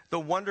to this. The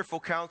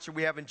wonderful counselor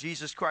we have in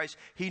Jesus Christ,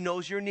 he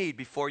knows your need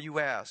before you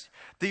ask.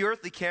 The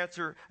earthly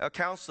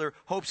counselor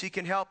hopes he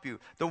can help you.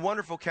 The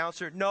wonderful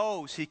counselor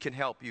knows he can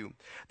help you.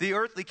 The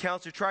earthly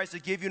counselor tries to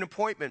give you an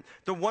appointment.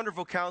 The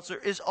wonderful counselor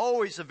is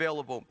always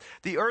available.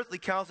 The earthly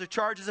counselor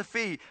charges a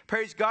fee.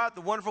 Praise God,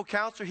 the wonderful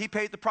counselor, he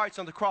paid the price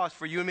on the cross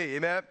for you and me.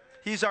 Amen.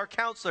 He's our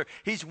counselor.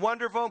 He's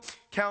wonderful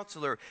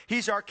counselor.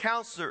 He's our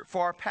counselor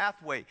for our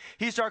pathway.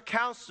 He's our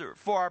counselor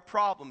for our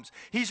problems.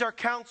 He's our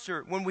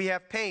counselor when we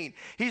have pain.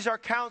 He's our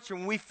counselor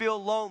when we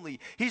feel lonely.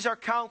 He's our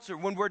counselor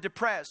when we're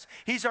depressed.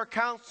 He's our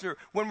counselor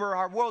when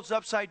our world's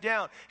upside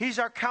down. He's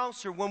our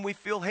counselor when we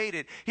feel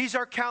hated. He's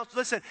our counselor.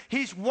 Listen,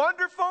 he's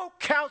wonderful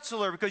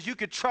counselor because you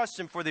could trust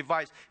him for the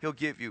advice he'll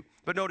give you.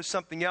 But notice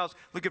something else.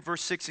 Look at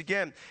verse 6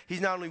 again. He's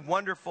not only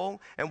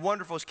wonderful and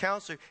wonderful as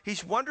counselor,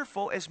 he's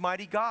wonderful as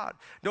mighty God.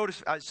 Notice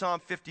Notice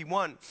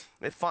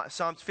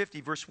Psalms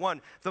 50, verse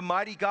 1. The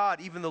mighty God,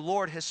 even the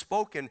Lord, has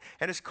spoken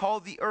and has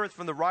called the earth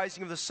from the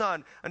rising of the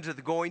sun unto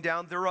the going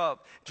down thereof.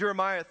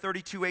 Jeremiah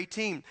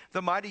 32:18.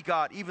 The mighty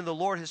God, even the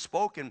Lord, has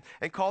spoken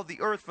and called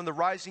the earth from the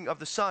rising of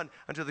the sun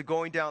unto the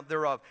going down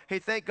thereof. Hey,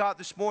 thank God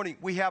this morning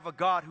we have a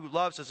God who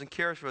loves us and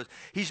cares for us.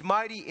 He's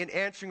mighty in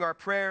answering our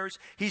prayers.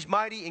 He's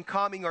mighty in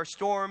calming our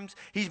storms.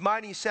 He's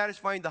mighty in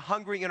satisfying the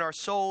hungry in our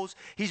souls.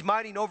 He's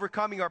mighty in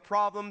overcoming our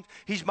problems.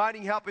 He's mighty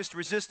in helping us to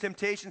resist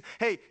temptation.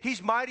 Hey,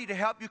 He's mighty to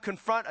help you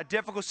confront a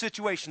difficult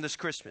situation this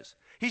Christmas.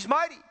 He's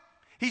mighty.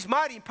 He's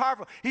mighty and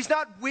powerful. He's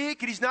not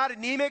weak and He's not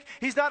anemic.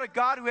 He's not a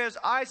God who has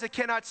eyes that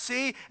cannot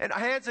see and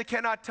hands that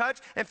cannot touch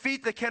and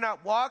feet that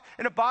cannot walk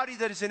and a body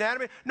that is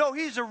inanimate. No,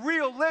 He's a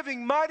real,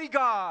 living, mighty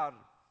God.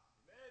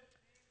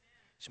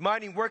 He's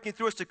mighty in working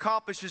through us to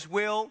accomplish His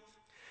will.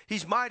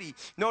 He's mighty.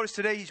 Notice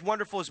today He's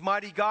wonderful as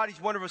mighty God.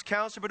 He's wonderful as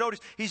counselor. But notice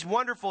He's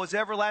wonderful as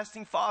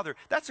everlasting Father.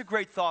 That's a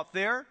great thought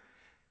there.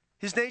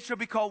 His name shall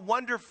be called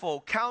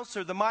Wonderful,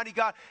 Counselor, the Mighty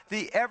God,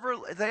 the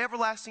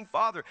Everlasting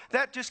Father.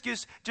 That just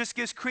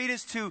gives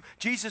credence to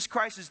Jesus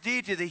Christ's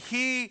deity, that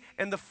He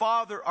and the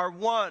Father are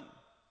one.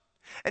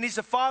 And He's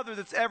a Father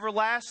that's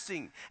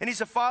everlasting. And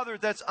He's a Father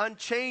that's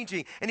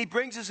unchanging. And He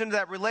brings us into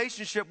that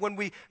relationship when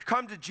we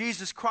come to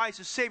Jesus Christ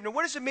as Savior. Now,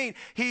 what does it mean?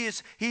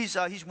 He's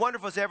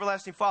wonderful as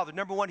everlasting Father.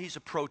 Number one, He's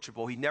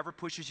approachable. He never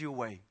pushes you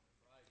away.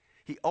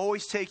 He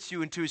always takes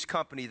you into His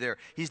company there.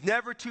 He's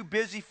never too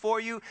busy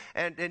for you,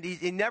 and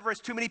he never has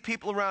too many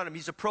people around Him.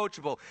 He's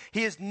approachable.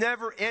 He is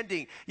never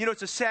ending. You know,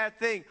 it's a sad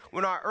thing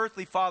when our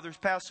earthly fathers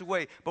pass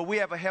away, but we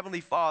have a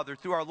heavenly Father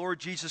through our Lord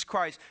Jesus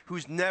Christ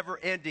who's never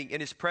ending in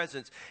His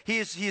presence. He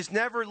is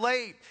never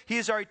late. He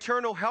is our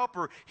eternal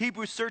helper.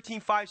 Hebrews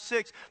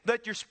 13:5-6.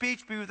 Let your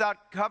speech be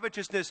without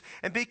covetousness,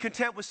 and be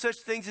content with such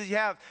things as you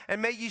have.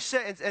 And may ye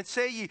say, and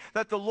say ye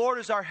that the Lord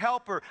is our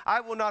helper.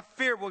 I will not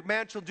fear what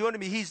man shall do unto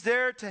me. He's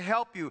there to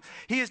help you.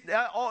 He's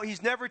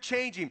never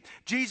changing.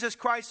 Jesus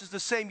Christ is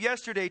the same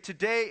yesterday,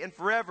 today, and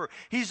forever.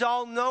 He's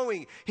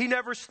all-knowing. He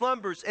never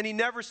slumbers, and He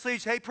never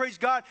sleeps. Hey, praise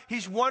God.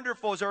 He's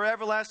wonderful as our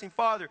everlasting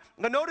Father.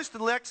 Now notice the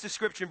next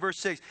description, verse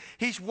 6.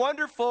 He's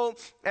wonderful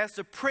as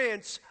the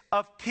Prince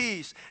of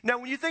Peace. Now,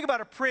 when you think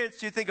about a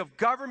prince, you think of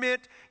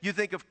government, you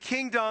think of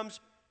kingdoms,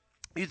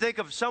 you think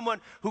of someone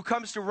who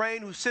comes to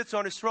reign, who sits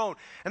on His throne.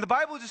 And the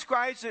Bible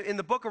describes it in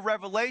the book of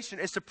Revelation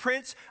as the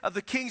prince of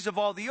the kings of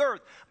all the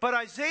earth. But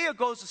Isaiah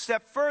goes a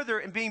step further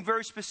in being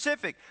very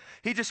specific.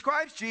 He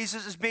describes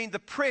Jesus as being the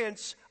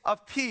Prince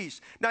of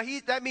Peace. Now,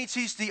 that means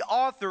He's the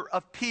author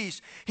of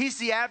peace. He's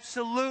the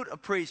absolute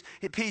of peace.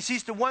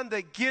 He's the one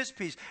that gives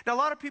peace. Now, a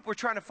lot of people are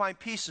trying to find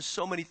peace in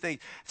so many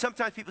things.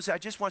 Sometimes people say, I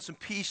just want some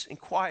peace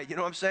and quiet. You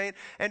know what I'm saying?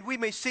 And we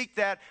may seek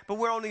that, but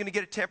we're only going to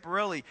get it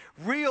temporarily.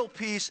 Real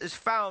peace is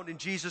found in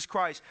Jesus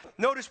Christ.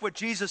 Notice what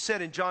Jesus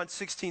said in John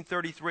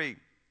 16:33.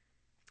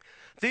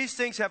 These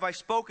things have I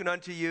spoken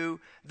unto you,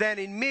 that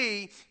in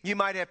me you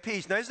might have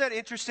peace. Now, isn't that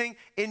interesting?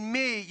 In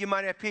me you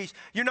might have peace.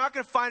 You're not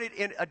going to find it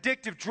in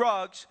addictive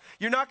drugs.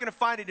 You're not going to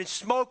find it in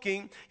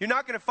smoking. You're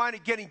not going to find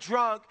it getting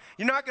drunk.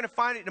 You're not going to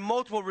find it in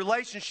multiple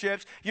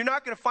relationships. You're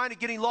not going to find it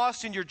getting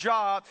lost in your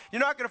job.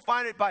 You're not going to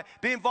find it by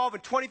being involved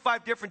in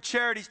 25 different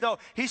charities. No,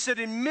 He said,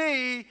 in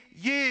me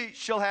ye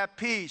shall have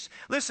peace.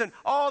 Listen,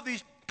 all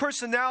these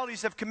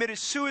personalities have committed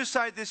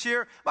suicide this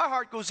year. My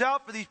heart goes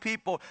out for these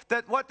people,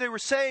 that what they were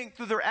saying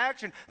through their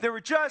action, they were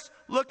just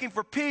looking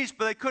for peace,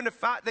 but they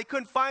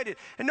couldn't find it.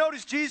 And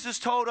notice Jesus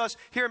told us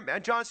here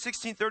in John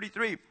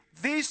 16:33,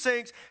 these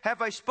things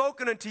have I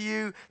spoken unto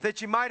you,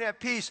 that you might have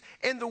peace.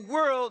 In the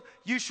world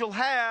you shall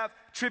have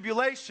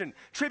tribulation.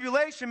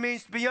 Tribulation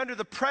means to be under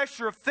the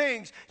pressure of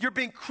things. You're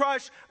being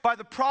crushed by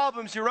the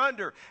problems you're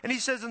under. And He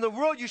says, in the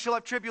world you shall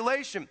have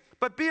tribulation.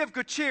 But be of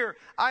good cheer,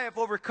 I have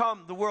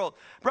overcome the world.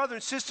 Brother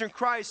and sister in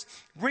Christ,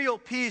 real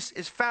peace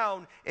is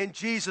found in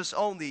Jesus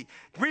only.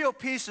 Real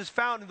peace is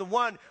found in the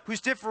one who's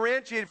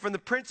differentiated from the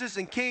princes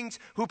and kings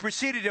who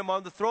preceded Him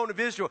on the throne of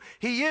Israel.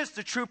 He is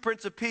the true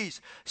Prince of Peace.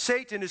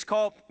 Satan is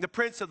called the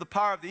prince of the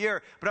power of the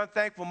air, but I'm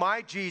thankful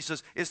my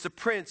Jesus is the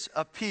Prince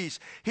of Peace.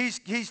 He's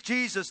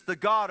Jesus, the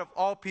God of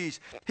all peace.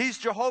 He's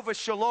Jehovah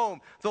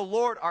Shalom, the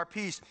Lord our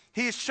peace.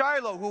 He is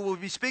Shiloh, who we'll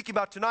be speaking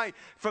about tonight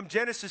from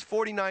Genesis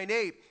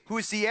 49:8, who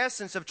is the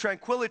essence of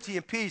tranquility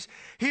and peace.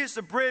 He is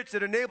the bridge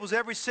that enables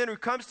every sinner who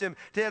comes to Him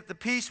to have the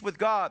peace with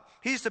God.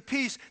 He's the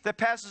peace that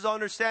passes all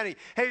understanding.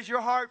 Hey, is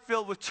your heart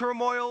filled with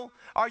turmoil?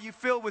 Are you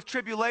filled with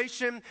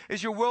tribulation?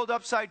 Is your world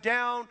upside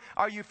down?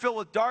 Are you filled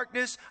with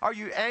darkness? Are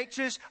you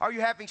anxious? Are you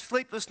having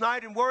sleepless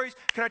night and worries?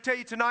 Can I tell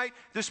you tonight,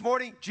 this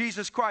morning,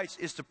 Jesus Christ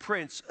is the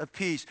Prince of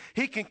Peace.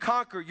 He can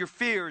conquer your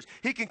fears.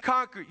 He can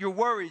conquer your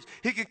worries.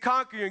 He can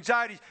conquer your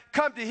anxieties.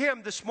 Come to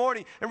Him this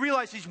morning and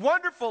realize He's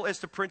wonderful as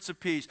the Prince of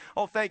Peace.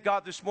 Oh, thank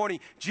God this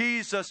morning,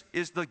 Jesus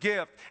is the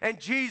gift, and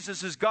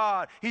Jesus is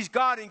God. He's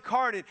God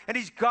incarnate, and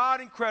He's God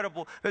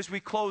incredible. As we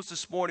close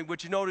this morning,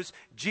 would you notice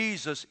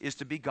Jesus is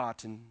to be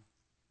begotten?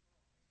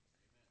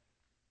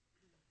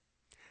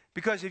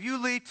 Because if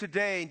you leave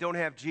today and don't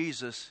have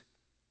Jesus,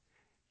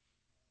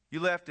 you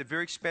left a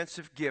very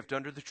expensive gift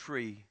under the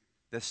tree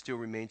that still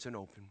remains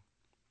unopened.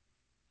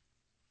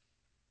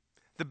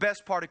 The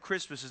best part of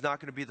Christmas is not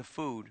going to be the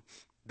food,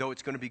 though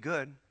it's going to be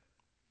good.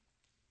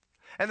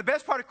 And the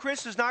best part of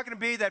Christmas is not going to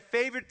be that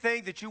favorite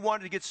thing that you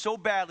wanted to get so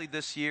badly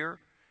this year,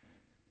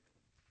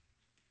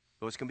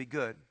 though it's going to be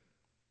good.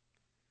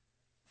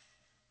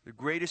 The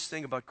greatest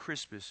thing about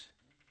Christmas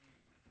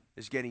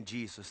is getting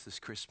Jesus this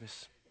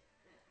Christmas.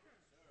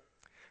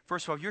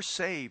 First of all, you're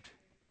saved.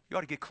 You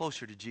ought to get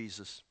closer to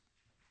Jesus.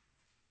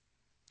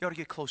 You ought to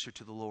get closer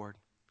to the Lord.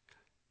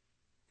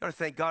 You ought to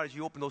thank God as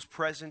you open those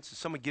presents and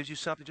someone gives you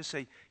something. Just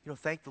say,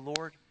 thank the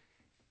Lord.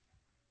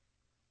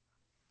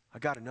 I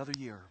got another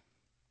year.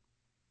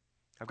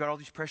 I've got all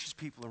these precious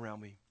people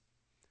around me.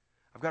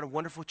 I've got a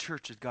wonderful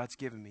church that God's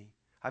given me.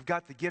 I've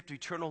got the gift of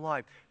eternal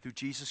life through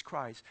Jesus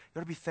Christ. You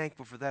ought to be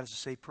thankful for that as a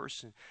saved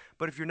person.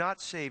 But if you're not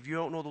saved, you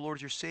don't know the Lord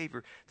as your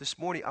Savior, this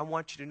morning I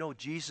want you to know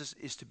Jesus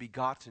is to be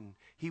begotten.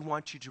 He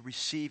wants you to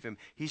receive Him.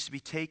 He's to be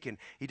taken.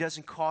 He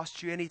doesn't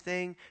cost you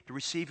anything to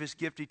receive His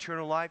gift of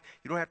eternal life.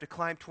 You don't have to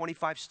climb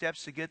 25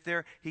 steps to get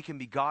there. He can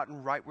be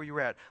gotten right where you're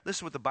at.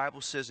 Listen to what the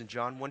Bible says in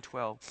John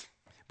 1:12.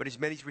 But as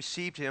many as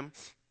received Him,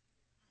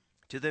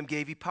 to them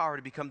gave He power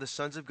to become the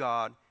sons of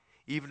God,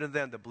 even to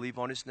them that believe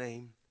on His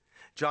name.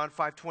 John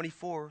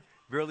 5:24,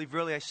 verily,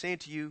 verily, I say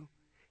unto you,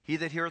 he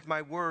that heareth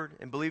my word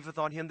and believeth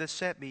on Him that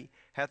sent me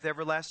hath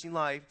everlasting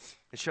life,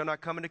 and shall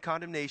not come into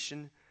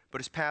condemnation,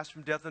 but is passed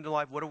from death unto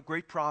life. What a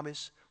great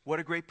promise.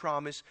 What a great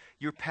promise.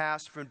 You're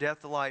passed from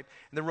death to life.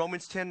 And then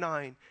Romans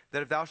 10:9,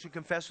 that if thou shalt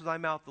confess with thy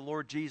mouth the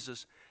Lord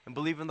Jesus, and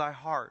believe in thy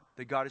heart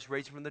that God is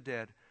raised from the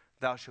dead,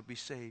 thou shalt be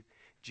saved.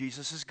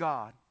 Jesus is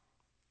God.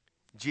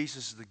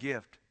 Jesus is the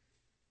gift.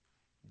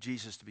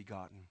 Jesus to be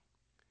begotten.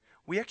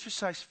 We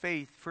exercise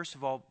faith, first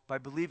of all, by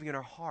believing in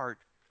our heart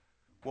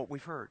what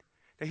we've heard.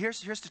 Now,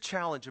 here's the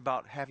challenge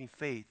about having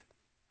faith.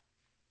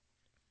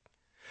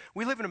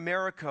 We live in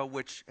America,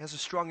 which has a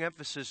strong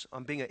emphasis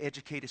on being an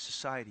educated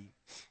society.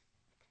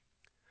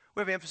 We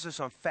have emphasis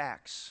on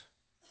facts,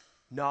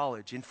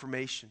 knowledge,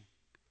 information.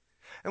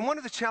 And one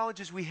of the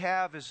challenges we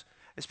have as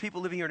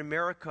people living here in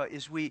America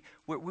is we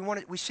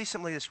see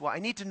something like this. Well, I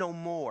need to know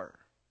more.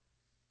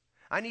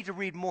 I need to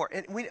read more.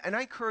 And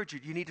I encourage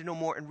you need to know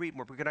more and read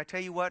more. But can I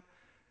tell you what?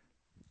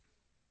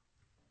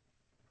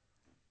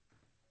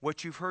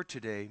 What you've heard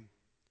today,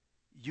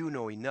 you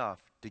know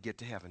enough to get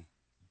to heaven.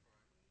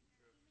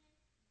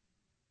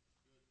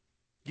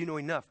 You know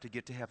enough to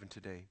get to heaven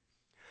today.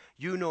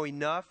 You know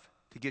enough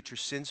to get your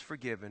sins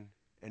forgiven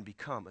and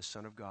become a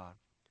son of God.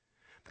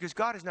 Because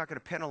God is not going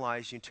to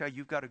penalize you and tell you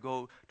you've got to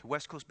go to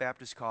West Coast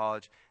Baptist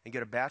College and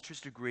get a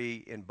bachelor's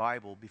degree in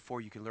Bible before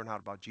you can learn how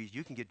about Jesus.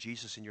 You can get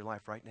Jesus in your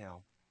life right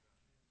now.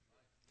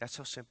 That's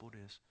how simple it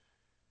is.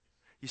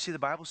 You see, the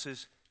Bible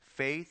says,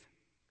 faith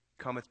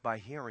cometh by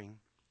hearing,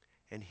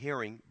 and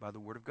hearing by the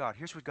word of God.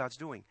 Here's what God's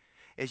doing.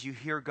 As you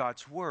hear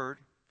God's word,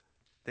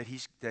 that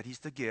He's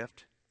the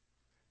gift,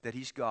 that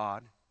He's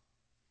God,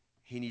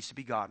 He needs to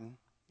be begotten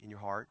in your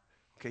heart.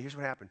 Okay, here's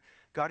what happened.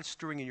 God is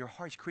stirring in your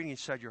heart. He's creating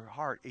inside your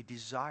heart a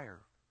desire.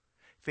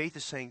 Faith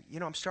is saying,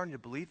 I'm starting to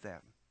believe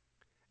that.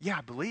 Yeah,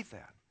 I believe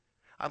that.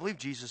 I believe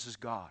Jesus is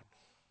God.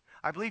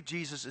 I believe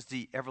Jesus is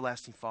the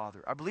everlasting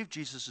Father. I believe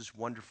Jesus is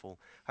wonderful.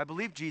 I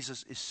believe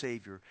Jesus is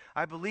Savior.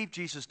 I believe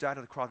Jesus died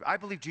on the cross. I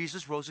believe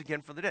Jesus rose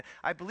again from the dead.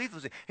 I believe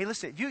those things. Hey,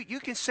 listen, you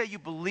can say you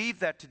believe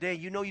that today.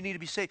 You know you need to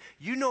be saved.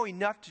 You know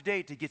enough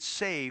today to get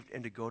saved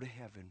and to go to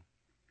heaven.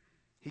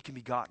 He can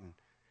be gotten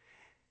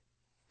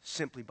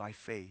simply by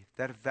faith.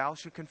 That if thou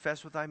shalt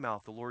confess with thy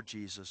mouth the Lord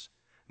Jesus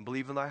and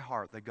believe in thy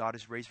heart that God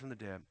is raised from the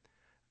dead,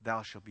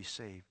 thou shalt be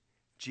saved.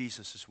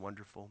 Jesus is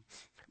wonderful.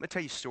 I'm going to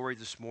tell you a story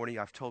this morning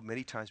I've told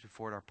many times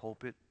before in our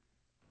pulpit.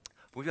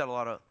 We've got a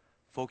lot of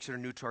folks that are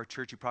new to our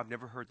church. You probably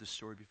never heard this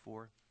story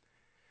before.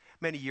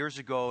 Many years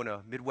ago in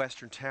a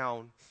Midwestern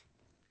town,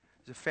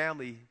 there's a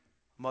family,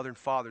 mother and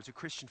father. It's a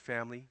Christian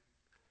family.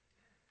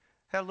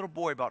 Had a little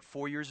boy about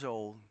 4 years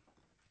old.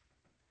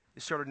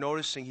 They started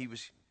noticing he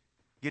was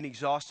getting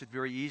exhausted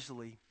very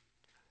easily.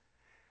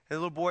 And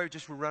the little boy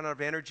just would run out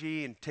of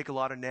energy and take a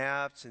lot of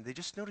naps. And they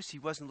just noticed he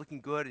wasn't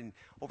looking good. And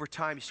over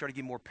time, he started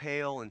getting more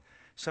pale. And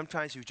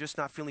sometimes he was just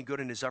not feeling good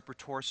in his upper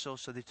torso.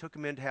 So they took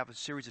him in to have a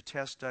series of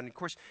tests done. And of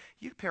course,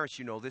 you parents,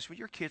 you know this. When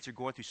your kids are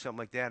going through something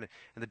like that and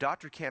the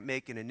doctor can't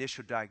make an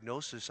initial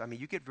diagnosis,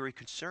 you get very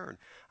concerned.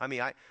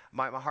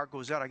 My heart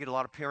goes out. I get a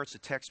lot of parents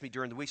that text me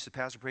during the week. Say,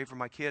 Pastor, pray for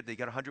my kid. They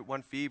got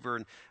 101 fever.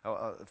 And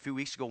a few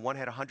weeks ago, one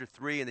had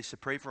 103. And they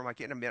said, pray for my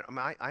kid. And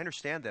I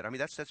understand that.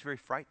 That's very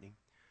frightening.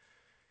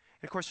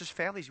 And of course, this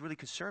family is really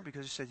concerned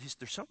because they said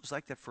their son was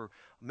like that for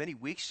many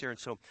weeks there. And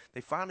so they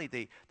finally,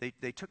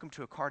 they took him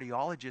to a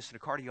cardiologist, and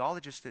a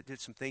cardiologist that did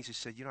some things. They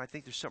said, I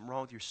think there's something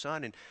wrong with your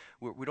son, and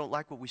we don't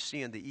like what we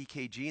see in the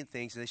EKG and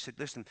things. And they said,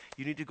 listen,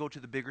 you need to go to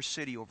the bigger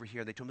city over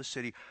here. And they told him the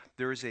city,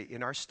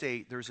 in our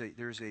state, there's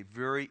a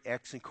very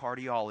excellent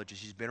cardiologist.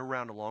 He's been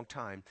around a long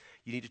time.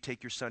 You need to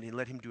take your son and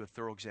let him do a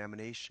thorough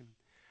examination.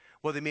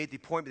 Well, they made the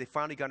appointment. They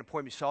finally got an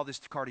appointment. Saw this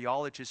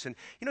cardiologist. And,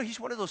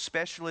 he's one of those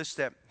specialists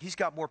that he's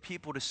got more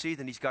people to see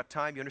than he's got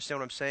time. You understand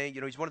what I'm saying?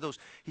 He's one of those,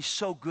 he's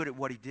so good at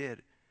what he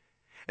did.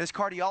 And this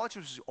cardiologist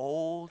was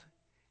old.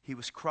 He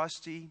was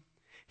crusty.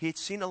 He had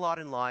seen a lot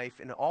in life,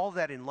 and all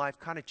that in life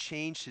kind of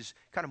changed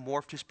kind of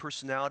morphed his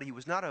personality. He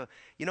was not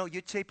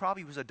you'd say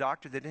probably he was a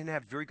doctor that didn't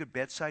have very good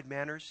bedside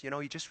manners. He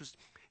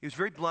was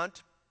very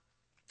blunt,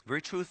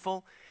 very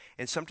truthful,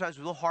 and sometimes a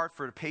little hard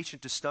for a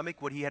patient to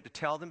stomach what he had to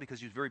tell them because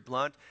he was very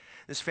blunt.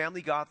 His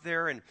family got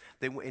there, and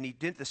he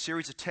did the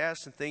series of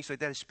tests and things like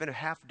that. He spent a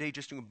half a day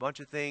just doing a bunch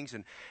of things,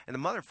 and the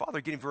mother and father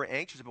are getting very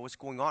anxious about what's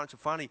going on. And so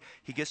finally,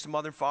 he gets the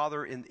mother and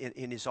father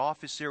in his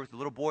office there with the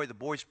little boy. The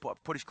boy's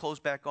put his clothes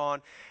back on,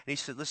 and he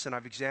said, listen,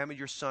 I've examined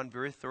your son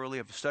very thoroughly.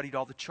 I've studied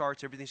all the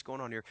charts, everything's going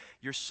on here.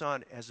 Your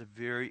son has a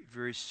very,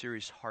 very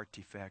serious heart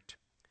defect.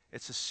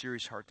 It's a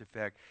serious heart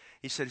defect.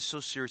 He said, it's so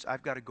serious,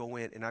 I've got to go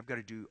in and I've got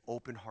to do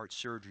open heart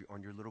surgery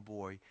on your little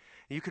boy.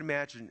 And you can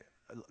imagine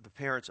the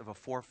parents of a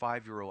 4 or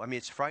 5-year-old. I mean,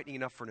 it's frightening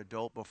enough for an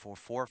adult, but for a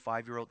 4 or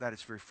 5-year-old, that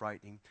is very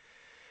frightening.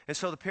 And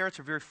so the parents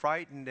are very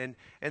frightened. And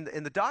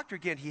the doctor,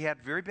 again, he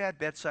had very bad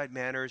bedside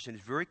manners and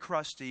is very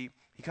crusty.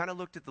 He kind of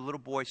looked at the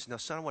little boy and said, now,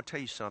 son, I want to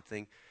tell you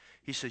something.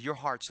 He said, your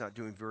heart's not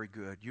doing very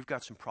good. You've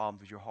got some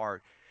problems with your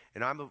heart.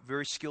 And I'm a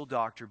very skilled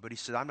doctor, but he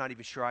said, I'm not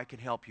even sure I can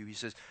help you. He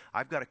says,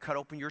 I've got to cut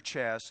open your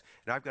chest,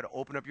 and I've got to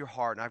open up your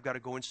heart, and I've got to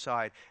go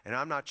inside, and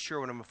I'm not sure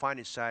what I'm going to find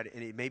inside,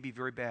 and it may be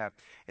very bad.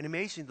 And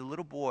amazing, the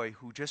little boy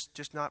who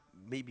just not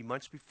maybe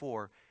months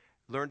before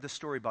learned the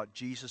story about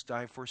Jesus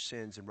dying for his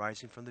sins and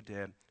rising from the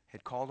dead,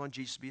 had called on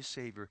Jesus to be a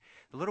Savior.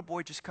 The little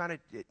boy just kind of,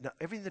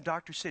 everything the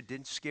doctor said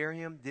didn't scare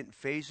him, didn't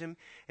faze him,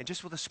 and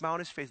just with a smile on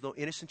his face, a little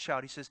innocent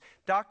child, he says,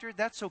 doctor,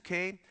 that's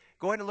okay.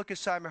 Go ahead and look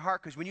inside my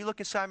heart, because when you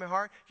look inside my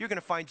heart, you're going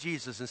to find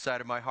Jesus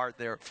inside of my heart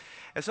there.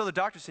 And so the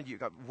doctor said,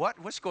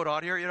 what's going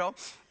on here,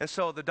 And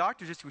so the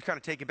doctor just was kind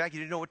of taken back. He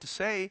didn't know what to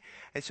say.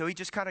 And so he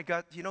just kind of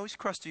got, he's a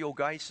crusty old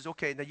guy. He says,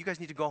 okay, now you guys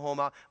need to go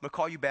home. I'm going to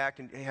call you back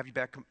and have you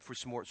back for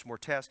some more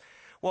tests.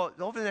 Well,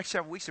 over the next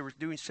several weeks, they were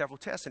doing several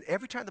tests. And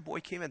every time the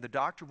boy came in, the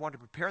doctor wanted to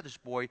prepare this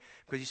boy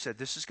because he said,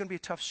 this is going to be a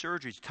tough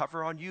surgery. It's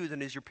tougher on you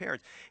than it is your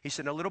parents. He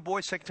said, now, little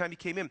boy, second time he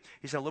came in,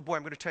 he said, little boy,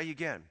 I'm going to tell you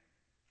again.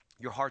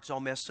 Your heart's all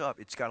messed up.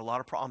 It's got a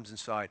lot of problems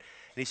inside.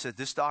 And he said,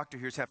 this doctor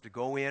here's have to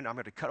go in. I'm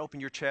going to cut open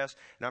your chest,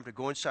 and I'm going to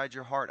go inside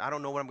your heart. I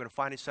don't know what I'm going to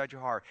find inside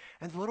your heart.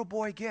 And the little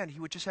boy, again,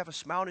 he would just have a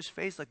smile on his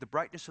face like the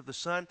brightness of the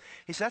sun.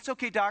 He said, that's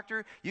okay,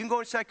 doctor. You can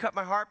go inside, cut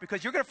my heart,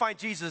 because you're going to find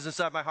Jesus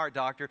inside my heart,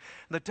 doctor.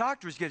 And the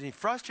doctor was getting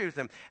frustrated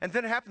with him. And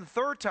then it happened the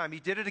third time.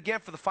 He did it again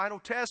for the final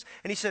test.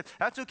 And he said,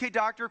 that's okay,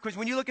 doctor, because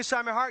when you look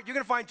inside my heart, you're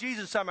going to find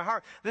Jesus inside my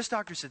heart. This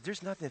doctor said,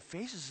 there's nothing that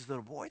faces this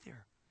little boy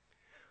there.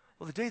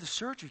 Well, the day the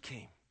surgery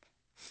came,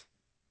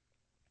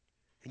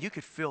 and you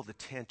could feel the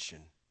tension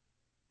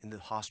in the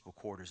hospital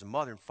quarters. The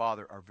mother and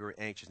father are very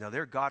anxious. Now,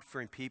 they're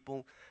God-fearing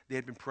people. They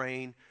had been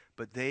praying,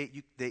 but they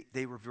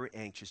were very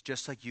anxious,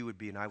 just like you would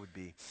be and I would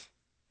be.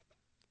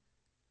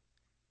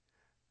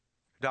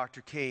 The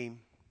doctor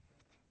came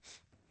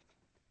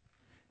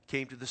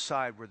to the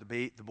side where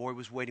the boy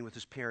was waiting with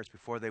his parents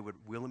before they would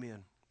wheel him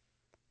in.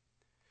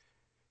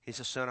 He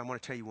said, son, I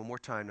want to tell you one more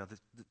time. Now,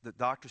 the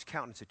doctor's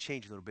countenance had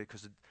changed a little bit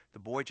because the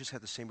boy just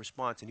had the same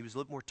response, and he was a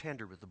little more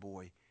tender with the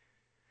boy.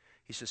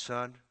 He says,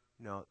 son,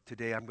 no,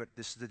 today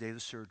this is the day of the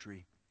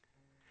surgery.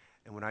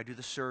 And when I do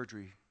the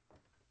surgery,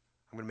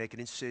 I'm going to make an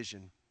incision.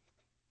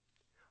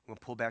 I'm going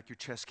to pull back your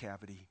chest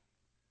cavity.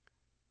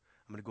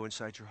 I'm going to go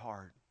inside your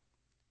heart.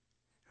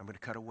 I'm going to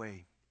cut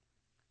away.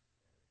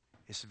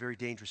 It's a very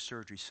dangerous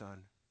surgery,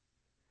 son.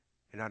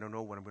 And I don't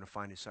know what I'm going to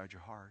find inside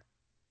your heart.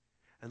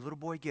 And the little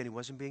boy, again, he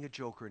wasn't being a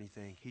joke or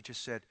anything. He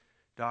just said,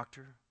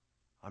 doctor,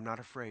 I'm not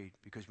afraid,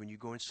 because when you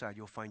go inside,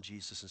 you'll find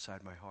Jesus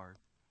inside my heart.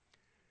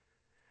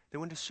 They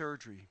went to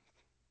surgery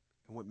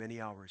and went many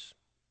hours.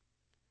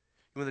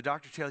 And when the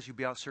doctor tells you to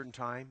be out a certain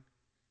time,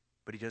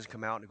 but he doesn't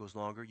come out and it goes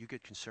longer, you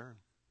get concerned.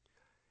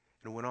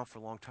 And it went on for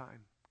a long time.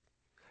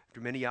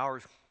 After many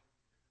hours,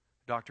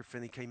 Dr.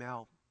 Finley came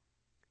out.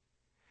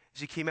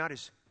 As he came out,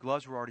 his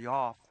gloves were already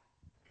off.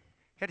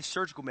 He had his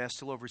surgical mask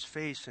still over his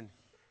face, and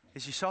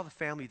as he saw the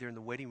family there in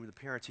the waiting room, the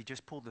parents, he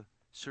just pulled the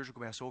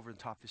surgical mask over the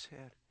top of his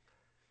head.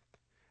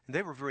 And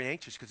they were very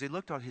anxious because they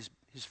looked on his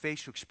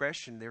facial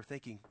expression, and they were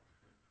thinking,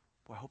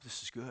 boy, I hope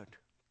this is good.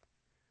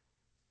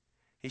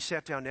 He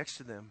sat down next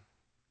to them.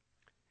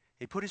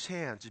 He put his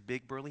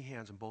big burly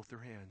hands on both their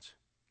hands.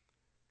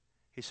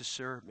 He said,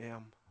 sir,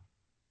 ma'am,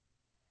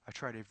 I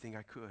tried everything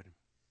I could.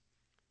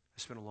 I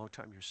spent a long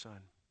time with your son.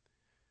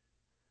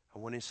 I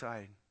went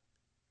inside,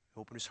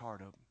 opened his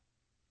heart up.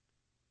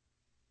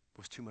 It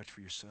was too much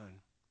for your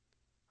son.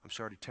 I'm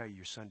sorry to tell you,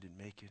 your son didn't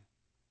make it.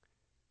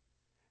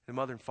 The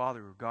mother and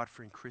father were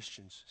God-fearing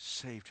Christians,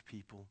 saved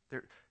people.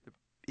 They're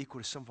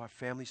equal to some of our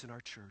families in our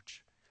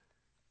church.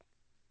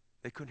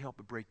 They couldn't help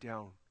but break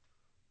down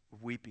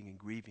with weeping and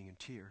grieving and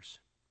tears.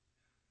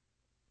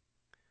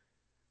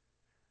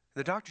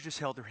 The doctor just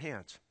held their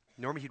hands.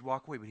 Normally he'd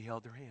walk away, but he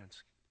held their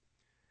hands.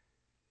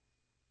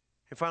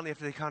 And finally,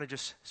 after they kind of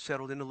just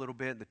settled in a little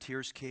bit, the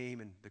tears came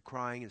and the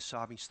crying and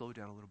sobbing slowed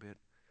down a little bit.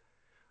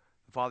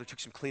 The father took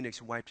some Kleenex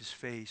and wiped his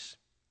face.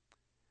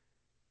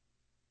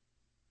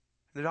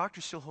 And the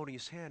doctor's still holding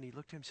his hand. He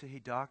looked at him and said, hey,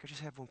 doc, I just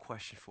have one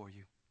question for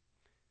you.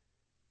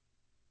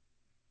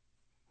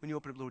 When you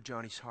open up little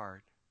Johnny's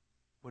heart,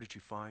 what did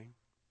you find?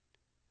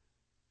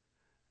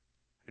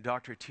 The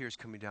doctor had tears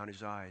coming down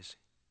his eyes.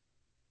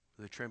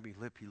 With a trembling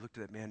lip, he looked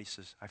at that man. He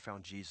says, I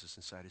found Jesus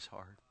inside his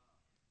heart.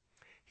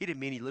 He didn't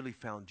mean he literally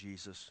found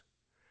Jesus.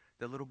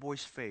 That little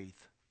boy's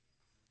faith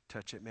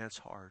touched that man's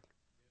heart.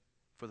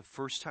 For the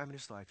first time in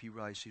his life, he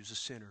realized he was a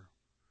sinner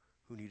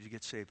who needed to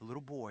get saved. The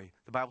little boy,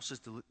 the Bible says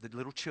the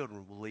little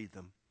children will lead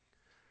them.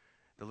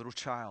 The little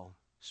child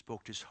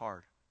spoke to his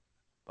heart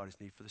about his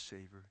need for the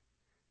Savior.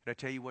 Can I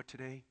tell you what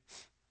today?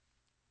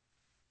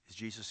 Is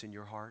Jesus in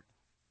your heart?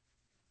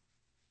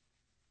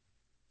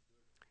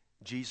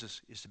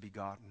 Jesus is the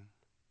begotten.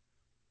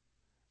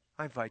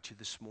 I invite you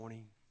this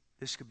morning.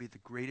 This could be the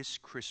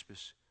greatest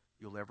Christmas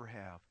you'll ever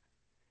have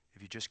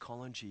if you just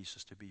call on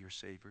Jesus to be your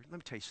Savior. Let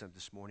me tell you something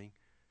this morning.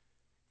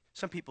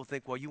 Some people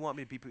think, well, you want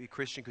me to be a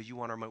Christian because you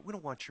want our money. We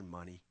don't want your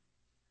money.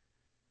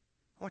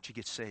 I want you to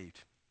get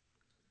saved.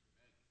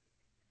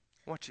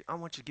 I want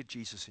you to get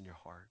Jesus in your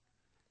heart.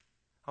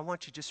 I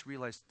want you to just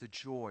realize the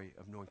joy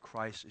of knowing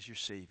Christ as your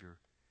Savior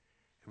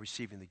and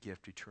receiving the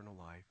gift of eternal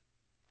life.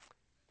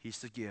 He's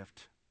the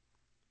gift.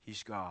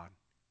 He's God.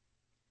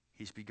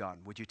 He's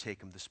begotten. Would you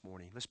take him this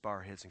morning? Let's bow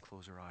our heads and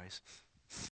close our eyes.